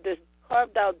you have this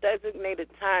carved out, designated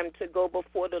time to go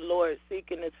before the Lord,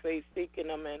 seeking His face, seeking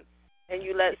Him, and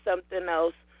you let something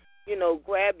else,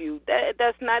 grab you.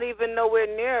 That's not even nowhere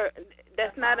near.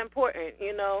 That's not important,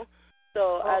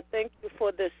 So I thank you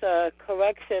for this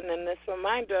correction and this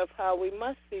reminder of how we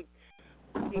must seek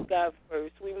God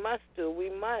first. We must do. We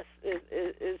must.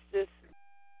 It's just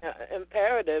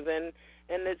imperative, and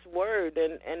it's word,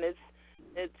 and it's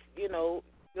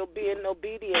you'll be in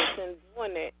obedience in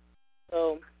doing it.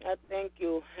 So I thank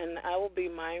you, and I will be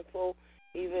mindful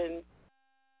even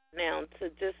now to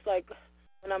just like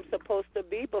when I'm supposed to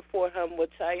be before Him,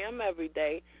 which I am every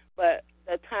day, but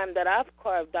the time that I've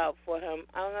carved out for Him,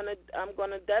 I'm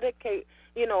gonna dedicate.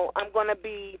 I'm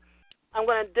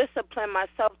gonna discipline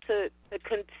myself to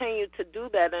continue to do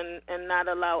that and not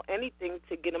allow anything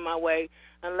to get in my way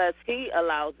unless He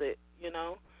allows it.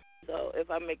 So if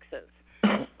that makes sense.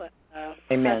 But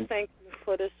Amen. I thank you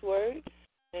for this word,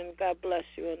 and God bless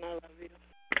you, and I love you.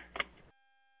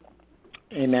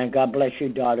 Amen. God bless you,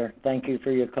 daughter. Thank you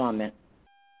for your comment.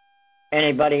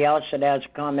 Anybody else that has a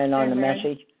comment on the Amen.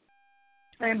 message?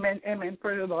 Amen. Amen.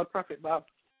 Praise the Lord, Prophet Bob.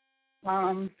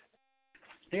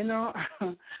 You know,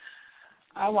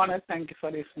 I want to thank you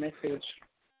for this message.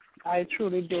 I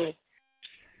truly do.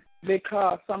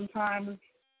 Because sometimes,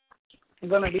 I'm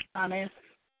going to be honest,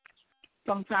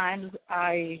 sometimes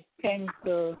I tend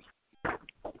to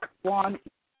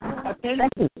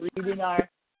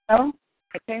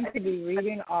be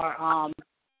reading our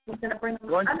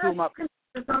going to zoom up.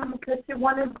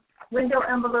 Window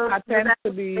envelope. I tend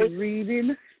to be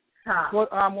reading,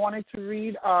 wanting to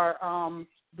read or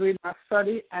doing my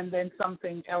study, and then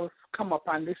something else come up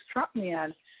and distract me,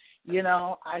 and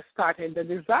I started the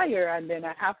desire, and then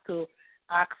I have to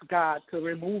ask God to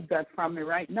remove that from me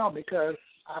right now because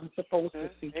I'm supposed to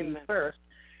seek Him first.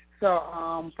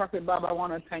 So, Prophet Bob, I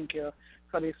want to thank you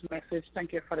for this message.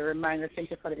 Thank you for the reminder.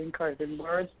 Thank you for the encouraging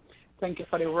words. Thank you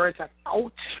for the words that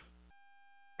ouch.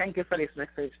 Thank you for this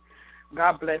message.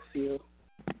 God bless you.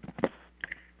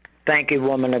 Thank you,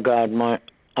 woman of God.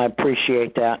 I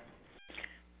appreciate that.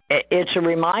 It's a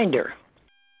reminder.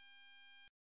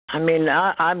 I mean,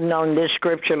 I've known this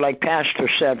scripture, like Pastor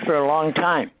said, for a long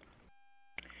time.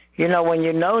 When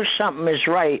you know something is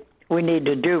right, we need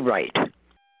to do right.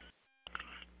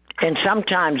 And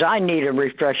sometimes I need a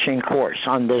refreshing course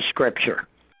on this scripture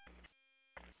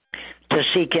to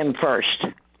seek Him first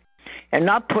and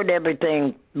not put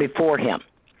everything before Him,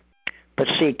 but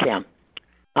seek Him.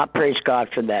 I praise God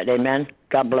for that. Amen.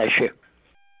 God bless you.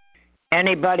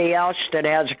 Anybody else that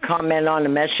has a comment on the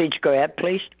message, go ahead,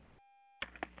 please.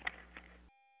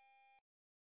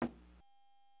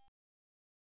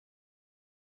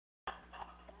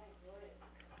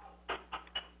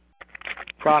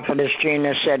 Prophetess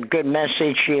Gina said, good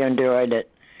message. She enjoyed it.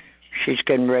 She's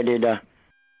getting ready to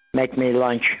make me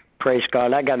lunch. Praise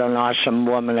God. I got an awesome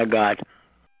woman of God.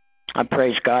 I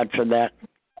praise God for that.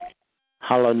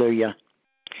 Hallelujah.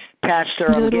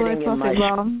 Pastor, I'm getting in my...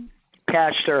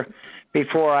 Pastor,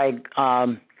 before I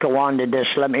go on to this,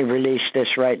 let me release this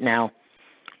right now.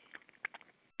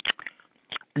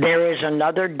 There is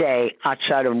another day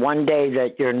outside of one day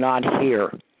that you're not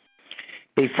here.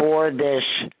 Before this,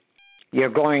 you're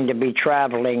going to be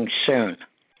traveling soon.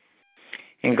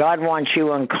 And God wants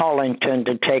you in Collington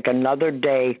to take another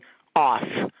day off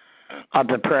of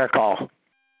the prayer call.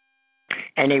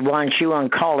 And He wants you in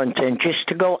Collington just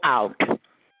to go out.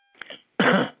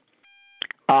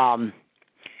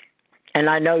 And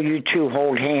I know you two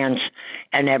hold hands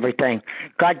and everything.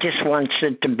 God just wants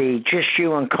it to be just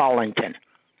you and Collington.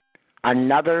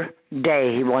 Another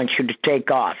day He wants you to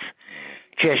take off.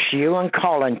 Just you and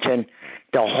Collington,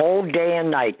 the whole day and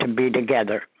night to be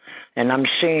together. And I'm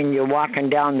seeing you walking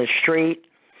down the street.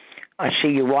 I see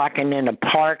you walking in a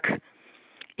park.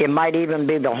 It might even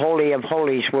be the Holy of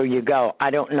Holies where you go.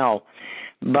 I don't know.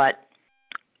 But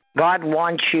God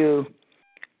wants you,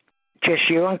 just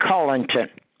you and Collington,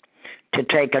 to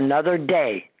take another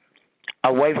day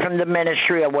away from the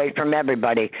ministry, away from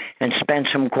everybody, and spend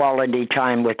some quality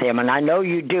time with Him. And I know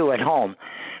you do at home,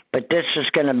 but this is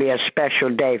going to be a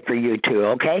special day for you two,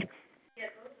 okay?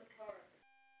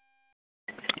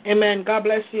 Amen. God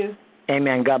bless you.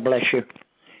 Amen. God bless you.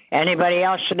 Anybody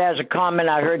else that has a comment?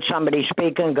 I heard somebody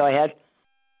speaking. Go ahead.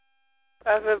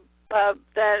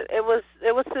 That it was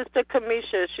Sister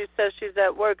Kamisha. She says she's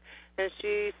at work, and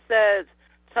she says,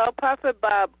 "Tell Prophet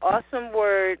Bob, awesome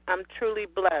word. I'm truly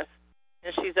blessed."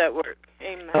 And she's at work.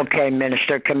 Amen. Okay,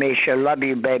 Minister Kamisha. Love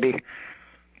you, baby.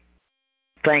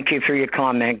 Thank you for your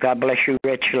comment. God bless you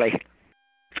richly.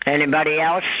 Anybody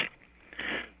else?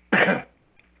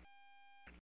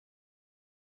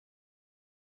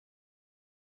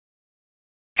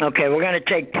 Okay, we're going to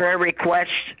take prayer requests.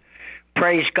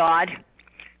 Praise God.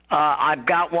 I've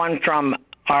got one from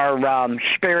our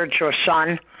spiritual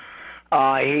son.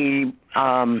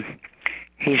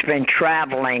 He's been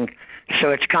traveling,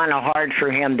 so it's kind of hard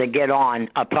for him to get on,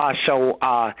 Apostle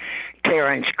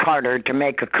Terrence Carter, to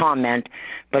make a comment,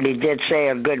 but he did say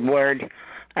a good word.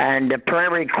 And the prayer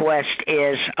request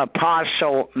is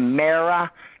Apostle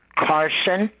Mara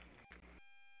Carson,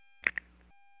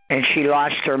 and she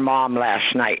lost her mom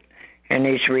last night, and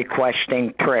he's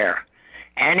requesting prayer.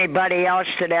 Anybody else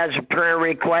that has a prayer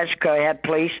request, go ahead,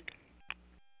 please.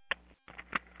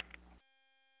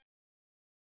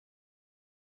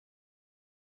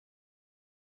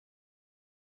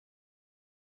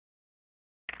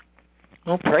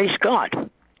 Well, praise God.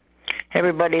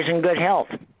 Everybody's in good health.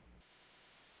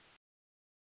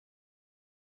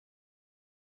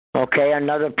 Okay,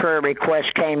 another prayer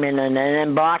request came in an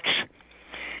inbox.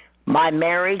 My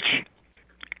marriage,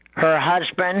 her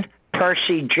husband,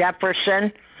 Percy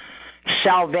Jefferson,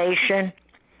 salvation,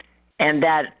 and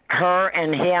that her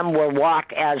and him will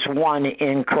walk as one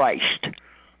in Christ.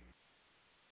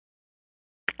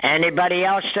 Anybody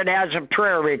else that has a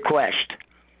prayer request?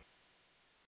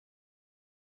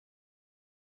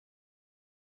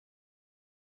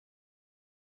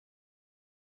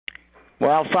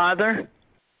 Well, Father?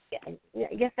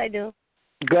 Yes, I do.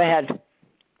 Go ahead.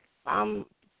 I'm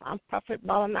Prophet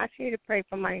Ball. I'm actually here to pray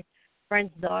for my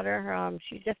friend's daughter.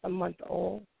 She's just a month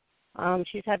old.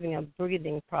 She's having a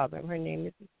breathing problem. Her name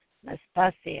is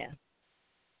Nastasia.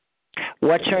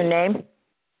 What's her name?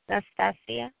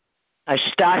 Nastasia.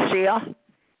 Astasia?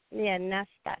 Yeah,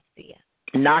 Nastasia.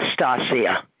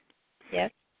 Nastasia. Yes.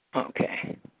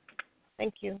 Okay.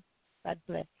 Thank you. God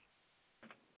bless.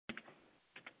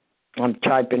 I'm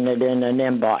typing it in an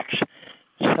inbox.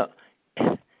 So,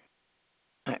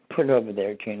 put it over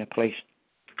there, Gina, please.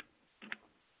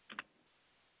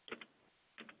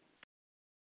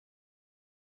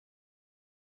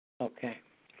 Okay.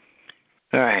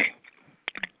 All right.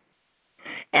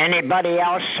 Anybody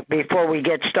else before we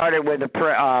get started with the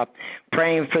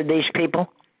praying for these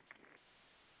people?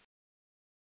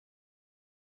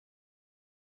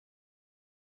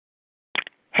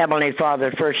 Heavenly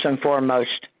Father, first and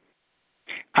foremost,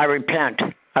 I repent.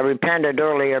 I repented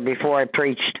earlier before I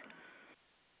preached.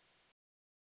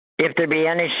 If there be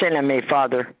any sin in me,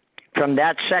 Father, from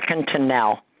that second to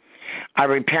now, I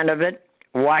repent of it.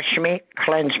 Wash me,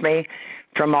 cleanse me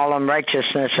from all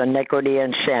unrighteousness, iniquity,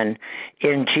 and sin.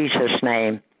 In Jesus'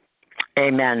 name,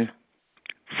 amen.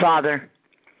 Father,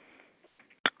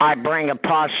 I bring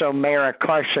Apostle Mara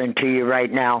Carson to you right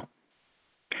now,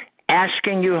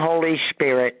 asking you, Holy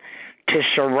Spirit, to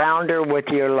surround her with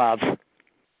your love.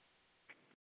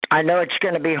 I know it's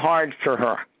going to be hard for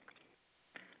her.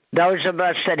 Those of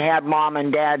us that had mom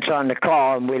and dads on the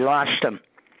call and we lost them,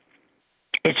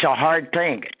 it's a hard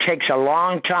thing. It takes a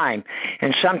long time,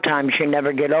 and sometimes you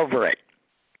never get over it.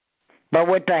 But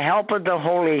with the help of the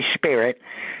Holy Spirit,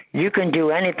 you can do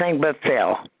anything but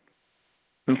fail.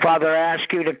 And Father, I ask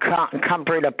you to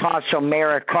comfort Apostle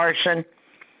Mara Carson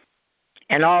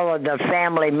and all of the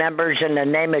family members in the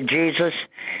name of Jesus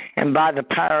and by the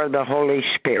power of the Holy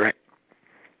Spirit.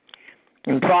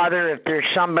 And Father, if there's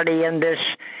somebody in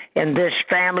this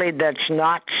family that's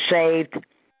not saved,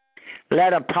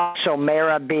 let Apostle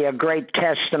Mara be a great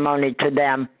testimony to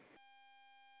them.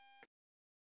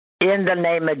 In the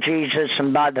name of Jesus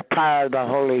and by the power of the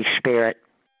Holy Spirit,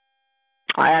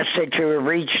 I ask that you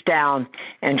reach down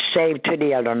and save to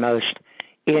the uttermost.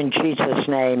 In Jesus'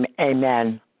 name,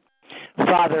 amen.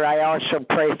 Father, I also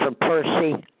pray for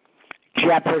Percy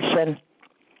Jefferson.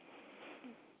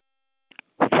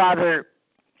 Father,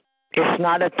 it's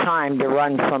not a time to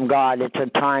run from God. It's a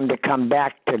time to come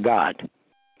back to God.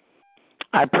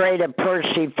 I pray that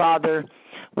Percy, Father,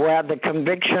 will have the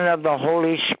conviction of the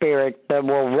Holy Spirit that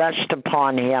will rest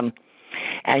upon him,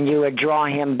 and you would draw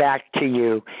him back to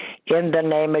you. In the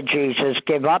name of Jesus,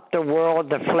 give up the world,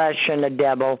 the flesh, and the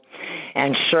devil,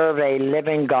 and serve a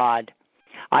living God.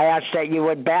 I ask that you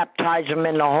would baptize him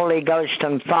in the Holy Ghost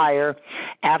and fire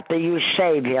after you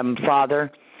save him,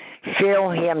 Father. Fill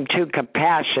him to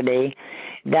capacity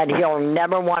that he'll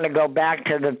never want to go back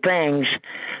to the things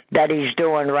that he's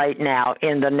doing right now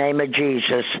in the name of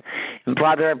Jesus. And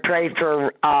Father, I pray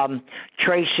for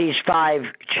Tracy's 5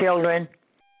 children.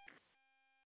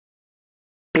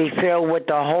 Be filled with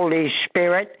the Holy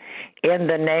Spirit in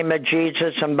the name of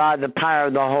Jesus and by the power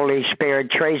of the Holy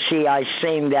Spirit. Tracy, I've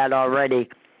seen that already.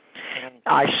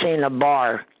 I've seen a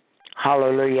bar,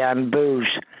 hallelujah, and booze.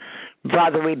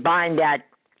 Father, we bind that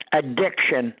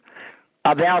addiction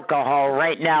of alcohol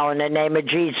right now in the name of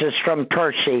Jesus from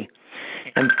Percy.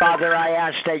 And Father, I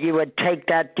ask that you would take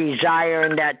that desire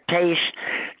and that taste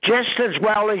just as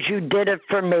well as you did it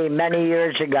for me many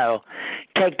years ago.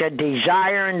 Take the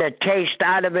desire and the taste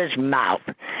out of his mouth,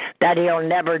 that he'll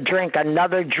never drink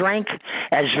another drink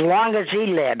as long as he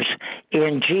lives.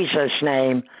 In Jesus'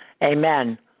 name,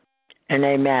 amen and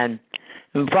amen.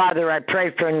 And Father, I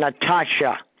pray for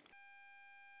Natasha.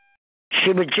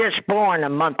 She was just born a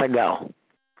month ago.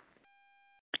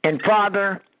 And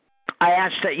Father, I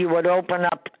ask that you would open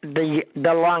up the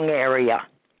lung area.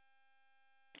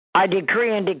 I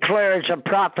decree and declare as a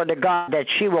prophet of God that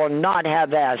she will not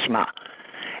have asthma.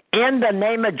 In the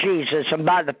name of Jesus and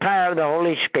by the power of the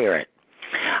Holy Spirit,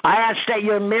 I ask that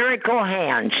your miracle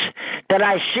hands that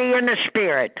I see in the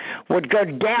Spirit would go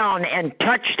down and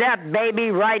touch that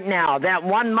baby right now, that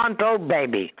 1-month-old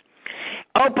baby.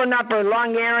 Open up her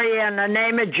lung area in the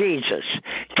name of Jesus.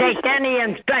 Take any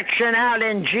infection out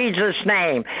in Jesus'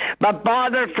 name. But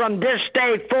Father, from this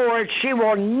day forward, she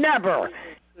will never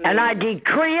And I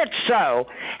decree it so.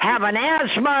 Have an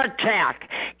asthma attack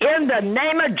in the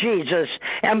name of Jesus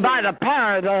and by the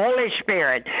power of the Holy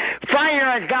Spirit.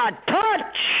 Fire of God,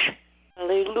 touch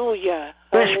Hallelujah.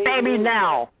 this baby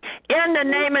now. In the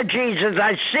name of Jesus,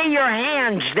 I see your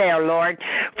hands there, Lord.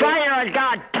 Fire of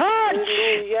God, touch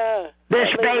this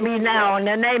baby now in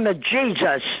the name of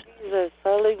Jesus.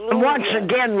 Hallelujah. And once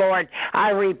again, Lord, I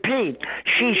repeat,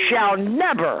 she shall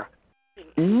never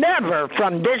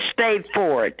from this day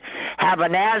forward have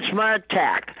an asthma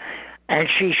attack, and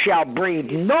she shall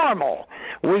breathe normal.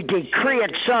 We decree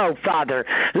it so, Father.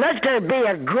 Let there be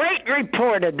a great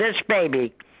report of this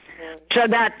baby so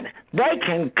that they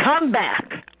can come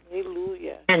back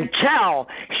and tell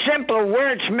Simple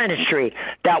Words Ministry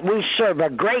that we serve a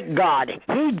great God.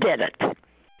 He did it.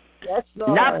 Yes,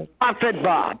 Lord. Not Prophet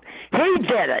Bob. He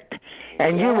did it.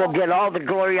 And you will get all the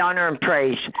glory, honor, and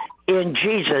praise in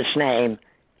Jesus' name.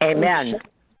 Amen.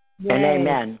 And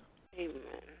amen.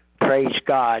 Praise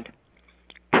God.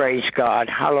 Praise God.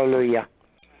 Hallelujah.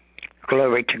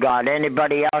 Glory to God.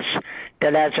 Anybody else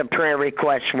that has a prayer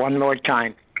request one more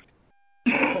time?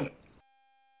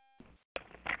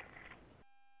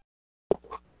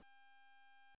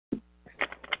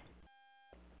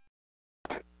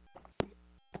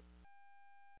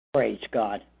 Praise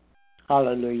God.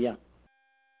 Hallelujah.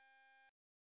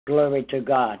 Glory to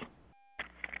God.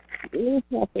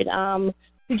 Prophet,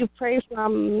 could you pray for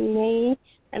me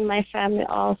and my family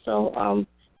also?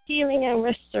 Healing and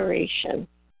restoration.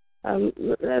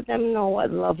 Let them know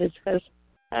what love is, because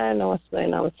I don't know what's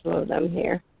going on with some of them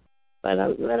here. But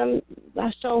let them,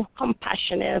 they're so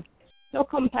compassionate, no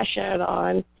compassion at all,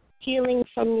 and healing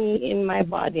for me in my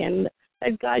body, and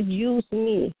that God use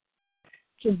me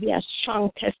to be a strong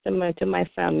testament to my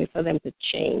family for them to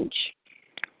change.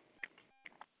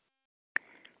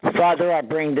 Father, I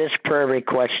bring this prayer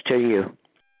request to you.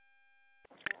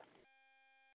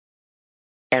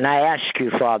 And I ask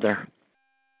you, Father,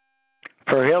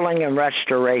 for healing and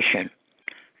restoration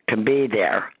to be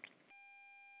there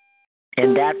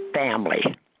in that family.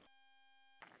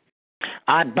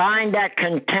 I bind that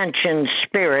contention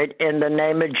spirit in the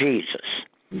name of Jesus.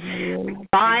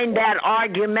 Bind that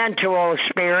argumentative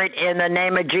spirit in the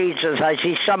name of Jesus. I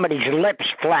see somebody's lips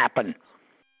flapping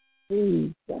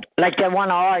like they want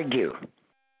to argue.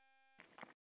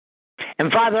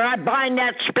 And Father, I bind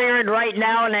that spirit right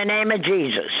now in the name of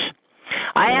Jesus.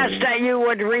 I ask that you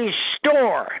would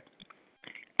restore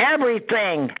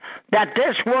everything that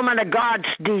this woman of God's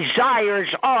desires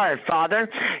are, Father.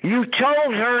 You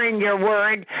told her in your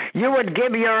word you would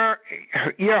give her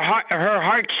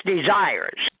heart's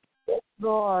desires.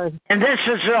 Lord. And this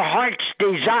is her heart's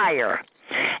desire.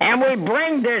 And we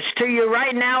bring this to you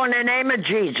right now in the name of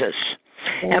Jesus.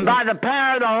 And by the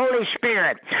power of the Holy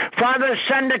Spirit, Father,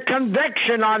 send a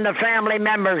conviction on the family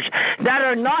members that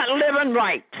are not living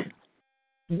right.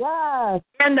 Yes.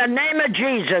 In the name of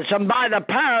Jesus and by the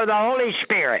power of the Holy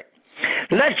Spirit,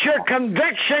 let your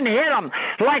conviction hit them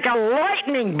like a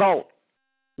lightning bolt.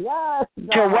 Yes,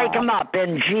 to wake them up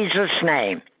in Jesus'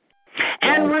 name.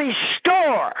 And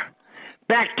restore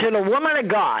back to the woman of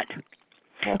God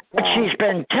what she's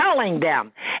been telling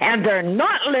them, and they're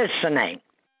not listening.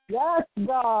 Yes,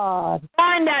 God.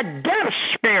 Find that deaf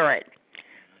spirit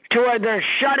to where they're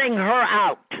shutting her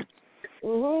out.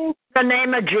 In the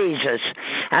name of Jesus.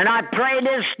 And I pray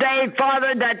this day,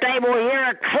 Father, that they will hear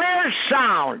a clear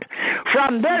sound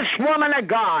from this woman of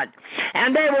God,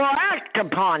 and they will act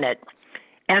upon it,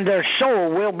 and their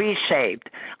soul will be saved.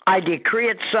 I decree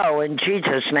it so in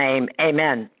Jesus' name.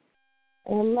 Amen.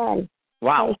 Amen.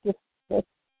 Wow.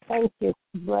 Thank you.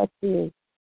 Bless you.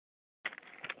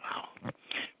 Wow.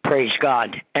 Praise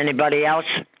God. Anybody else?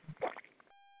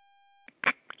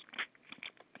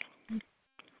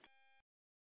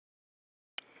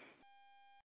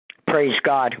 Praise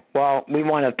God. Well, we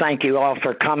want to thank you all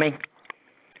for coming.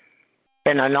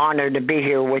 Been an honor to be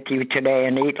here with you today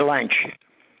and eat lunch.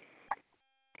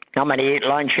 I'm going to eat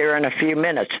lunch here in a few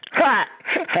minutes.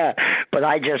 But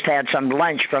I just had some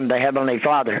lunch from the Heavenly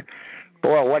Father.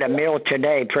 Boy, what a meal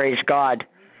today. Praise God.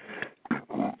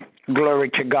 Glory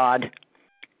to God.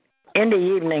 In the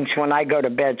evenings when I go to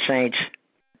bed, saints,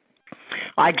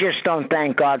 I just don't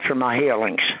thank God for my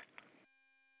healings.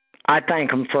 I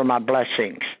thank Him for my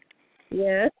blessings.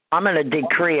 Yes. I'm going to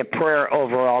decree a prayer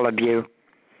over all of you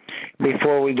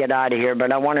before we get out of here,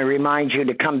 but I want to remind you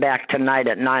to come back tonight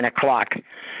at 9 o'clock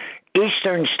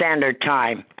Eastern Standard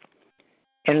Time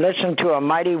and listen to a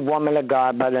mighty woman of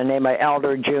God by the name of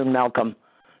Elder June Malcolm.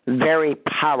 Very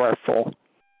powerful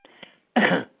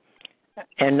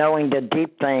and knowing the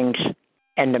deep things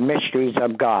and the mysteries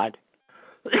of God.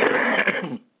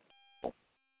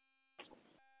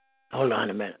 Hold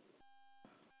on a minute.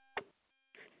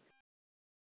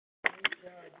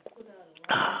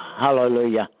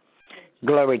 Hallelujah.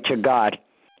 Glory to God.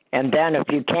 And then if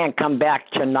you can't come back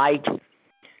tonight,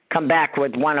 come back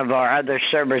with one of our other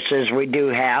services we do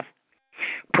have.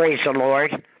 Praise the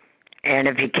Lord. And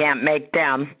if you can't make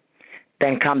them,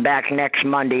 then come back next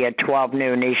Monday at 12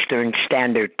 noon Eastern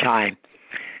Standard Time.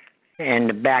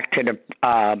 And back to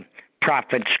the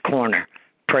Prophet's Corner.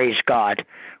 Praise God.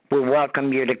 We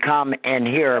welcome you to come and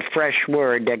hear a fresh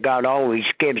word that God always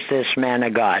gives this man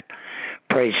of God.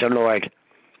 Praise the Lord.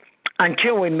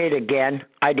 Until we meet again,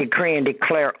 I decree and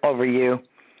declare over you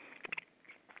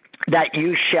that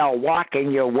you shall walk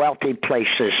in your wealthy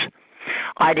places.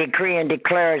 I decree and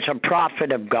declare as a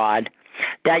prophet of God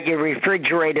that your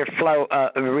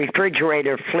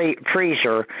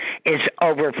freezer is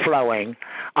overflowing.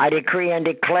 I decree and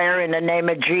declare in the name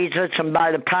of Jesus and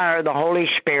by the power of the Holy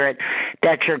Spirit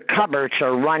that your cupboards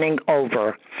are running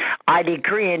over. I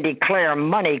decree and declare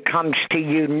money comes to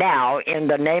you now in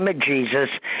the name of Jesus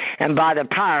and by the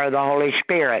power of the Holy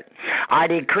Spirit. I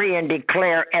decree and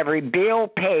declare every bill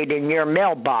paid in your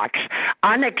mailbox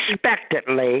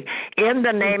unexpectedly in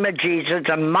the name of Jesus,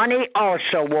 and money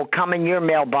also will come in your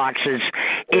mailboxes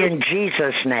in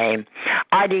Jesus' name.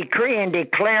 I decree and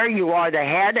declare you are the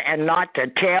head and not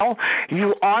the tail.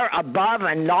 You are above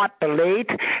and not beneath.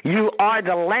 You are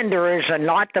the lenders and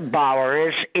not the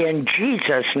borrowers in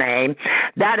Jesus' name.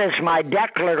 That is my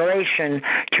declaration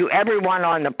to everyone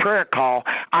on the prayer call.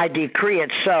 I decree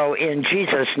it so in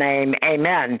Jesus' name.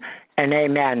 Amen and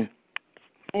amen.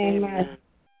 Amen.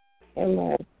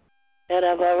 Amen. And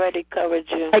I've already covered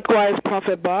you. Likewise,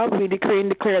 Prophet Bob, we decree and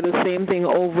declare the same thing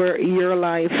over your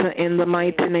life in the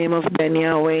mighty name of Ben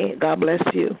Yahweh. God bless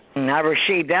you. I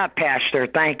received that, Pastor.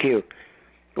 Thank you.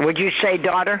 Would you say,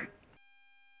 daughter?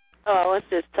 Oh, I was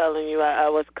just telling you I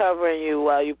was covering you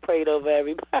while you prayed over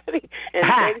everybody. And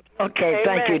thank you. Okay,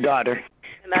 thank you, daughter.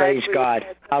 And praise God.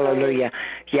 Hallelujah.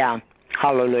 Yeah,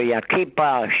 hallelujah. Keep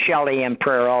Shelley in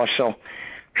prayer also.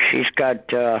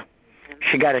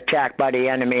 She got attacked by the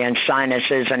enemy and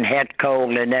sinuses and head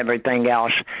cold and everything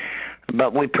else.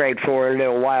 But we prayed for her a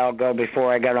little while ago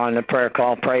before I got on the prayer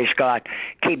call. Praise God.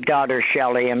 Keep daughter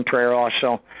Shelley in prayer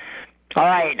also. All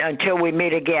right, until we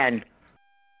meet again,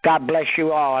 God bless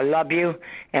you all. I love you,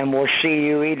 and we'll see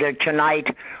you either tonight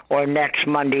or next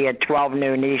Monday at 12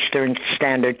 noon Eastern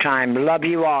Standard Time. Love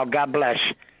you all. God bless.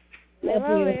 Love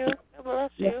you. God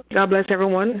bless you. God bless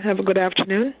everyone. Have a good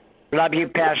afternoon. Love you,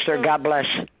 Pastor. God bless.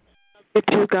 You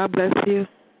too. God bless you.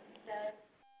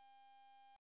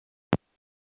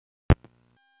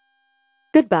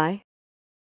 Goodbye.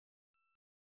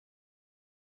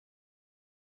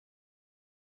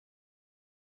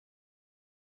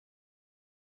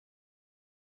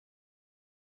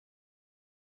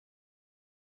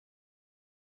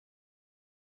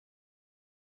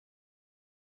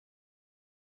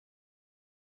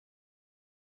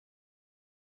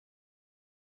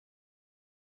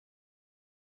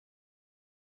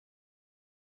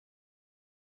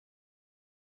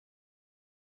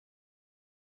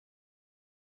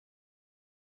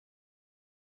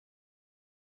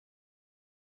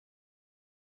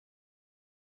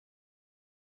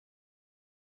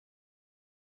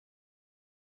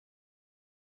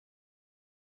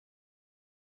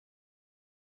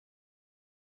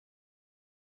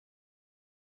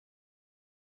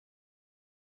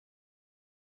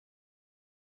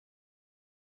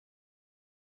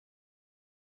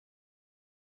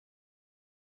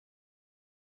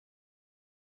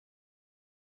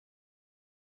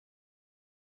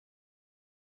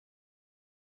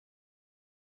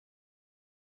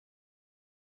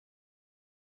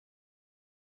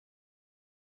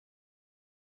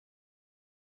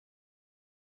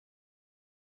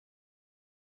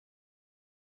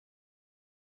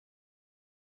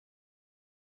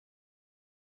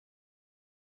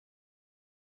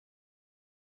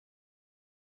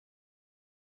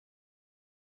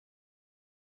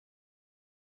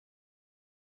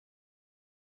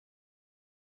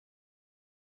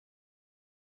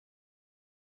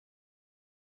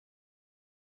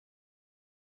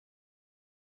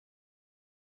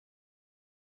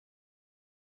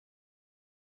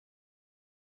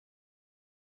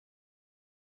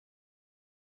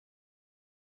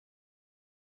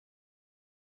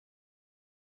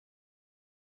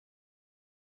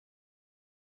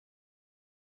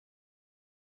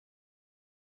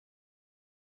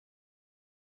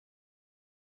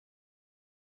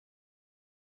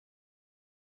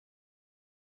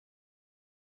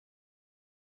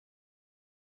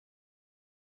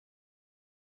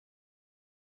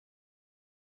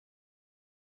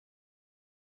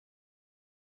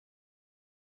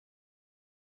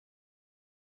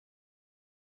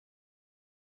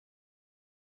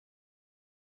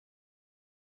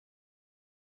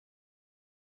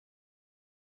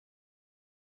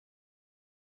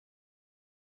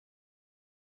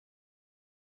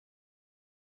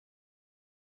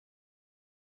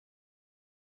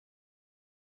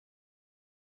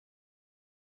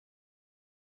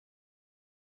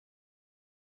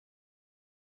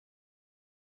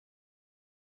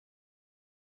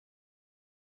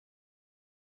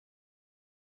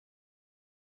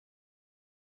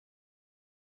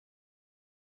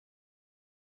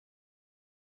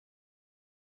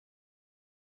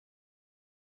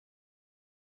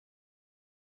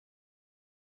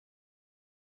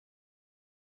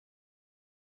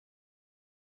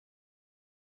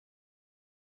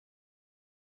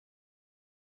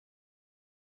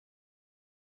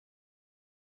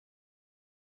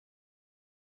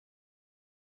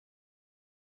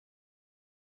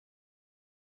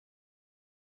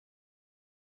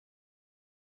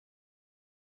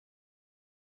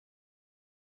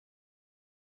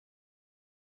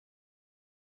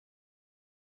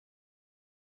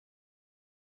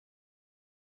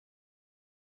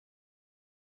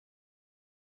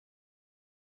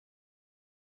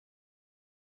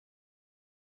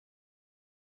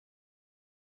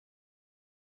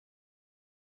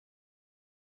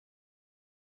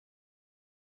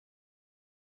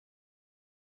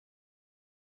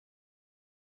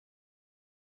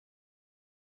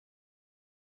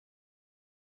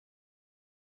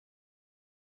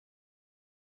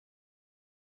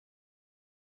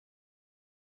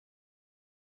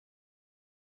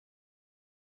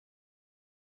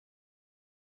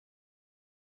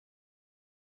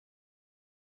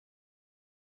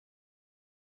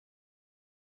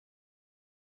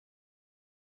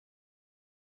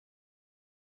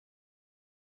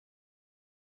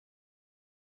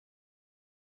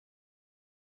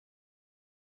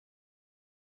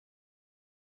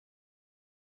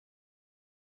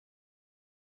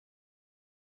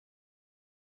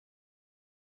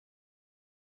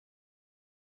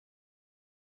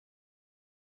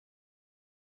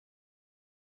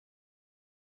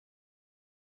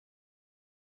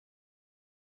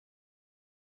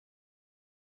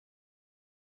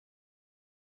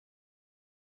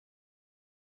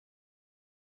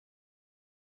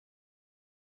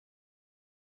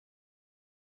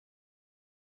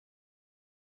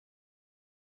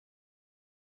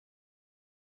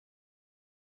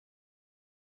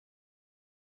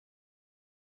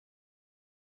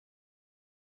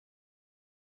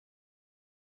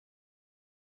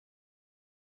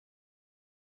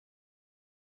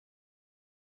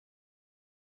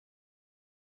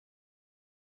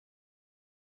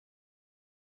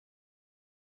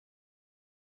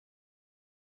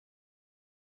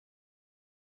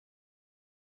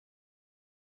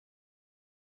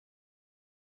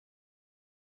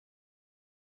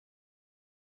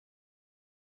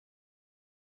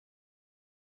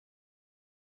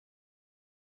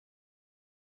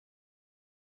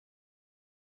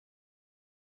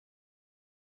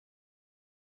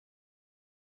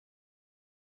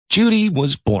 Judy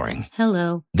was boring.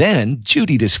 Hello. Then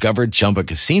Judy discovered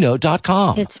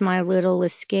ChumbaCasino.com. It's my little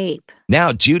escape.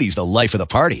 Now Judy's the life of the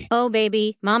party. Oh,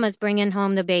 baby, mama's bringing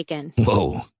home the bacon.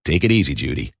 Whoa, take it easy,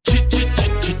 Judy.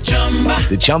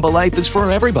 The Chumba life is for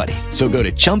everybody. So go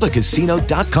to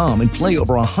ChumbaCasino.com and play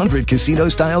over 100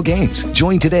 casino-style games.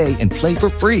 Join today and play for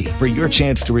free for your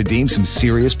chance to redeem some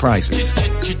serious prizes.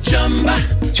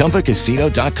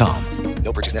 ChumbaCasino.com.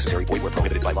 No purchase necessary. Void where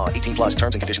prohibited by law. 18 plus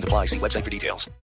terms and conditions apply. See website for details.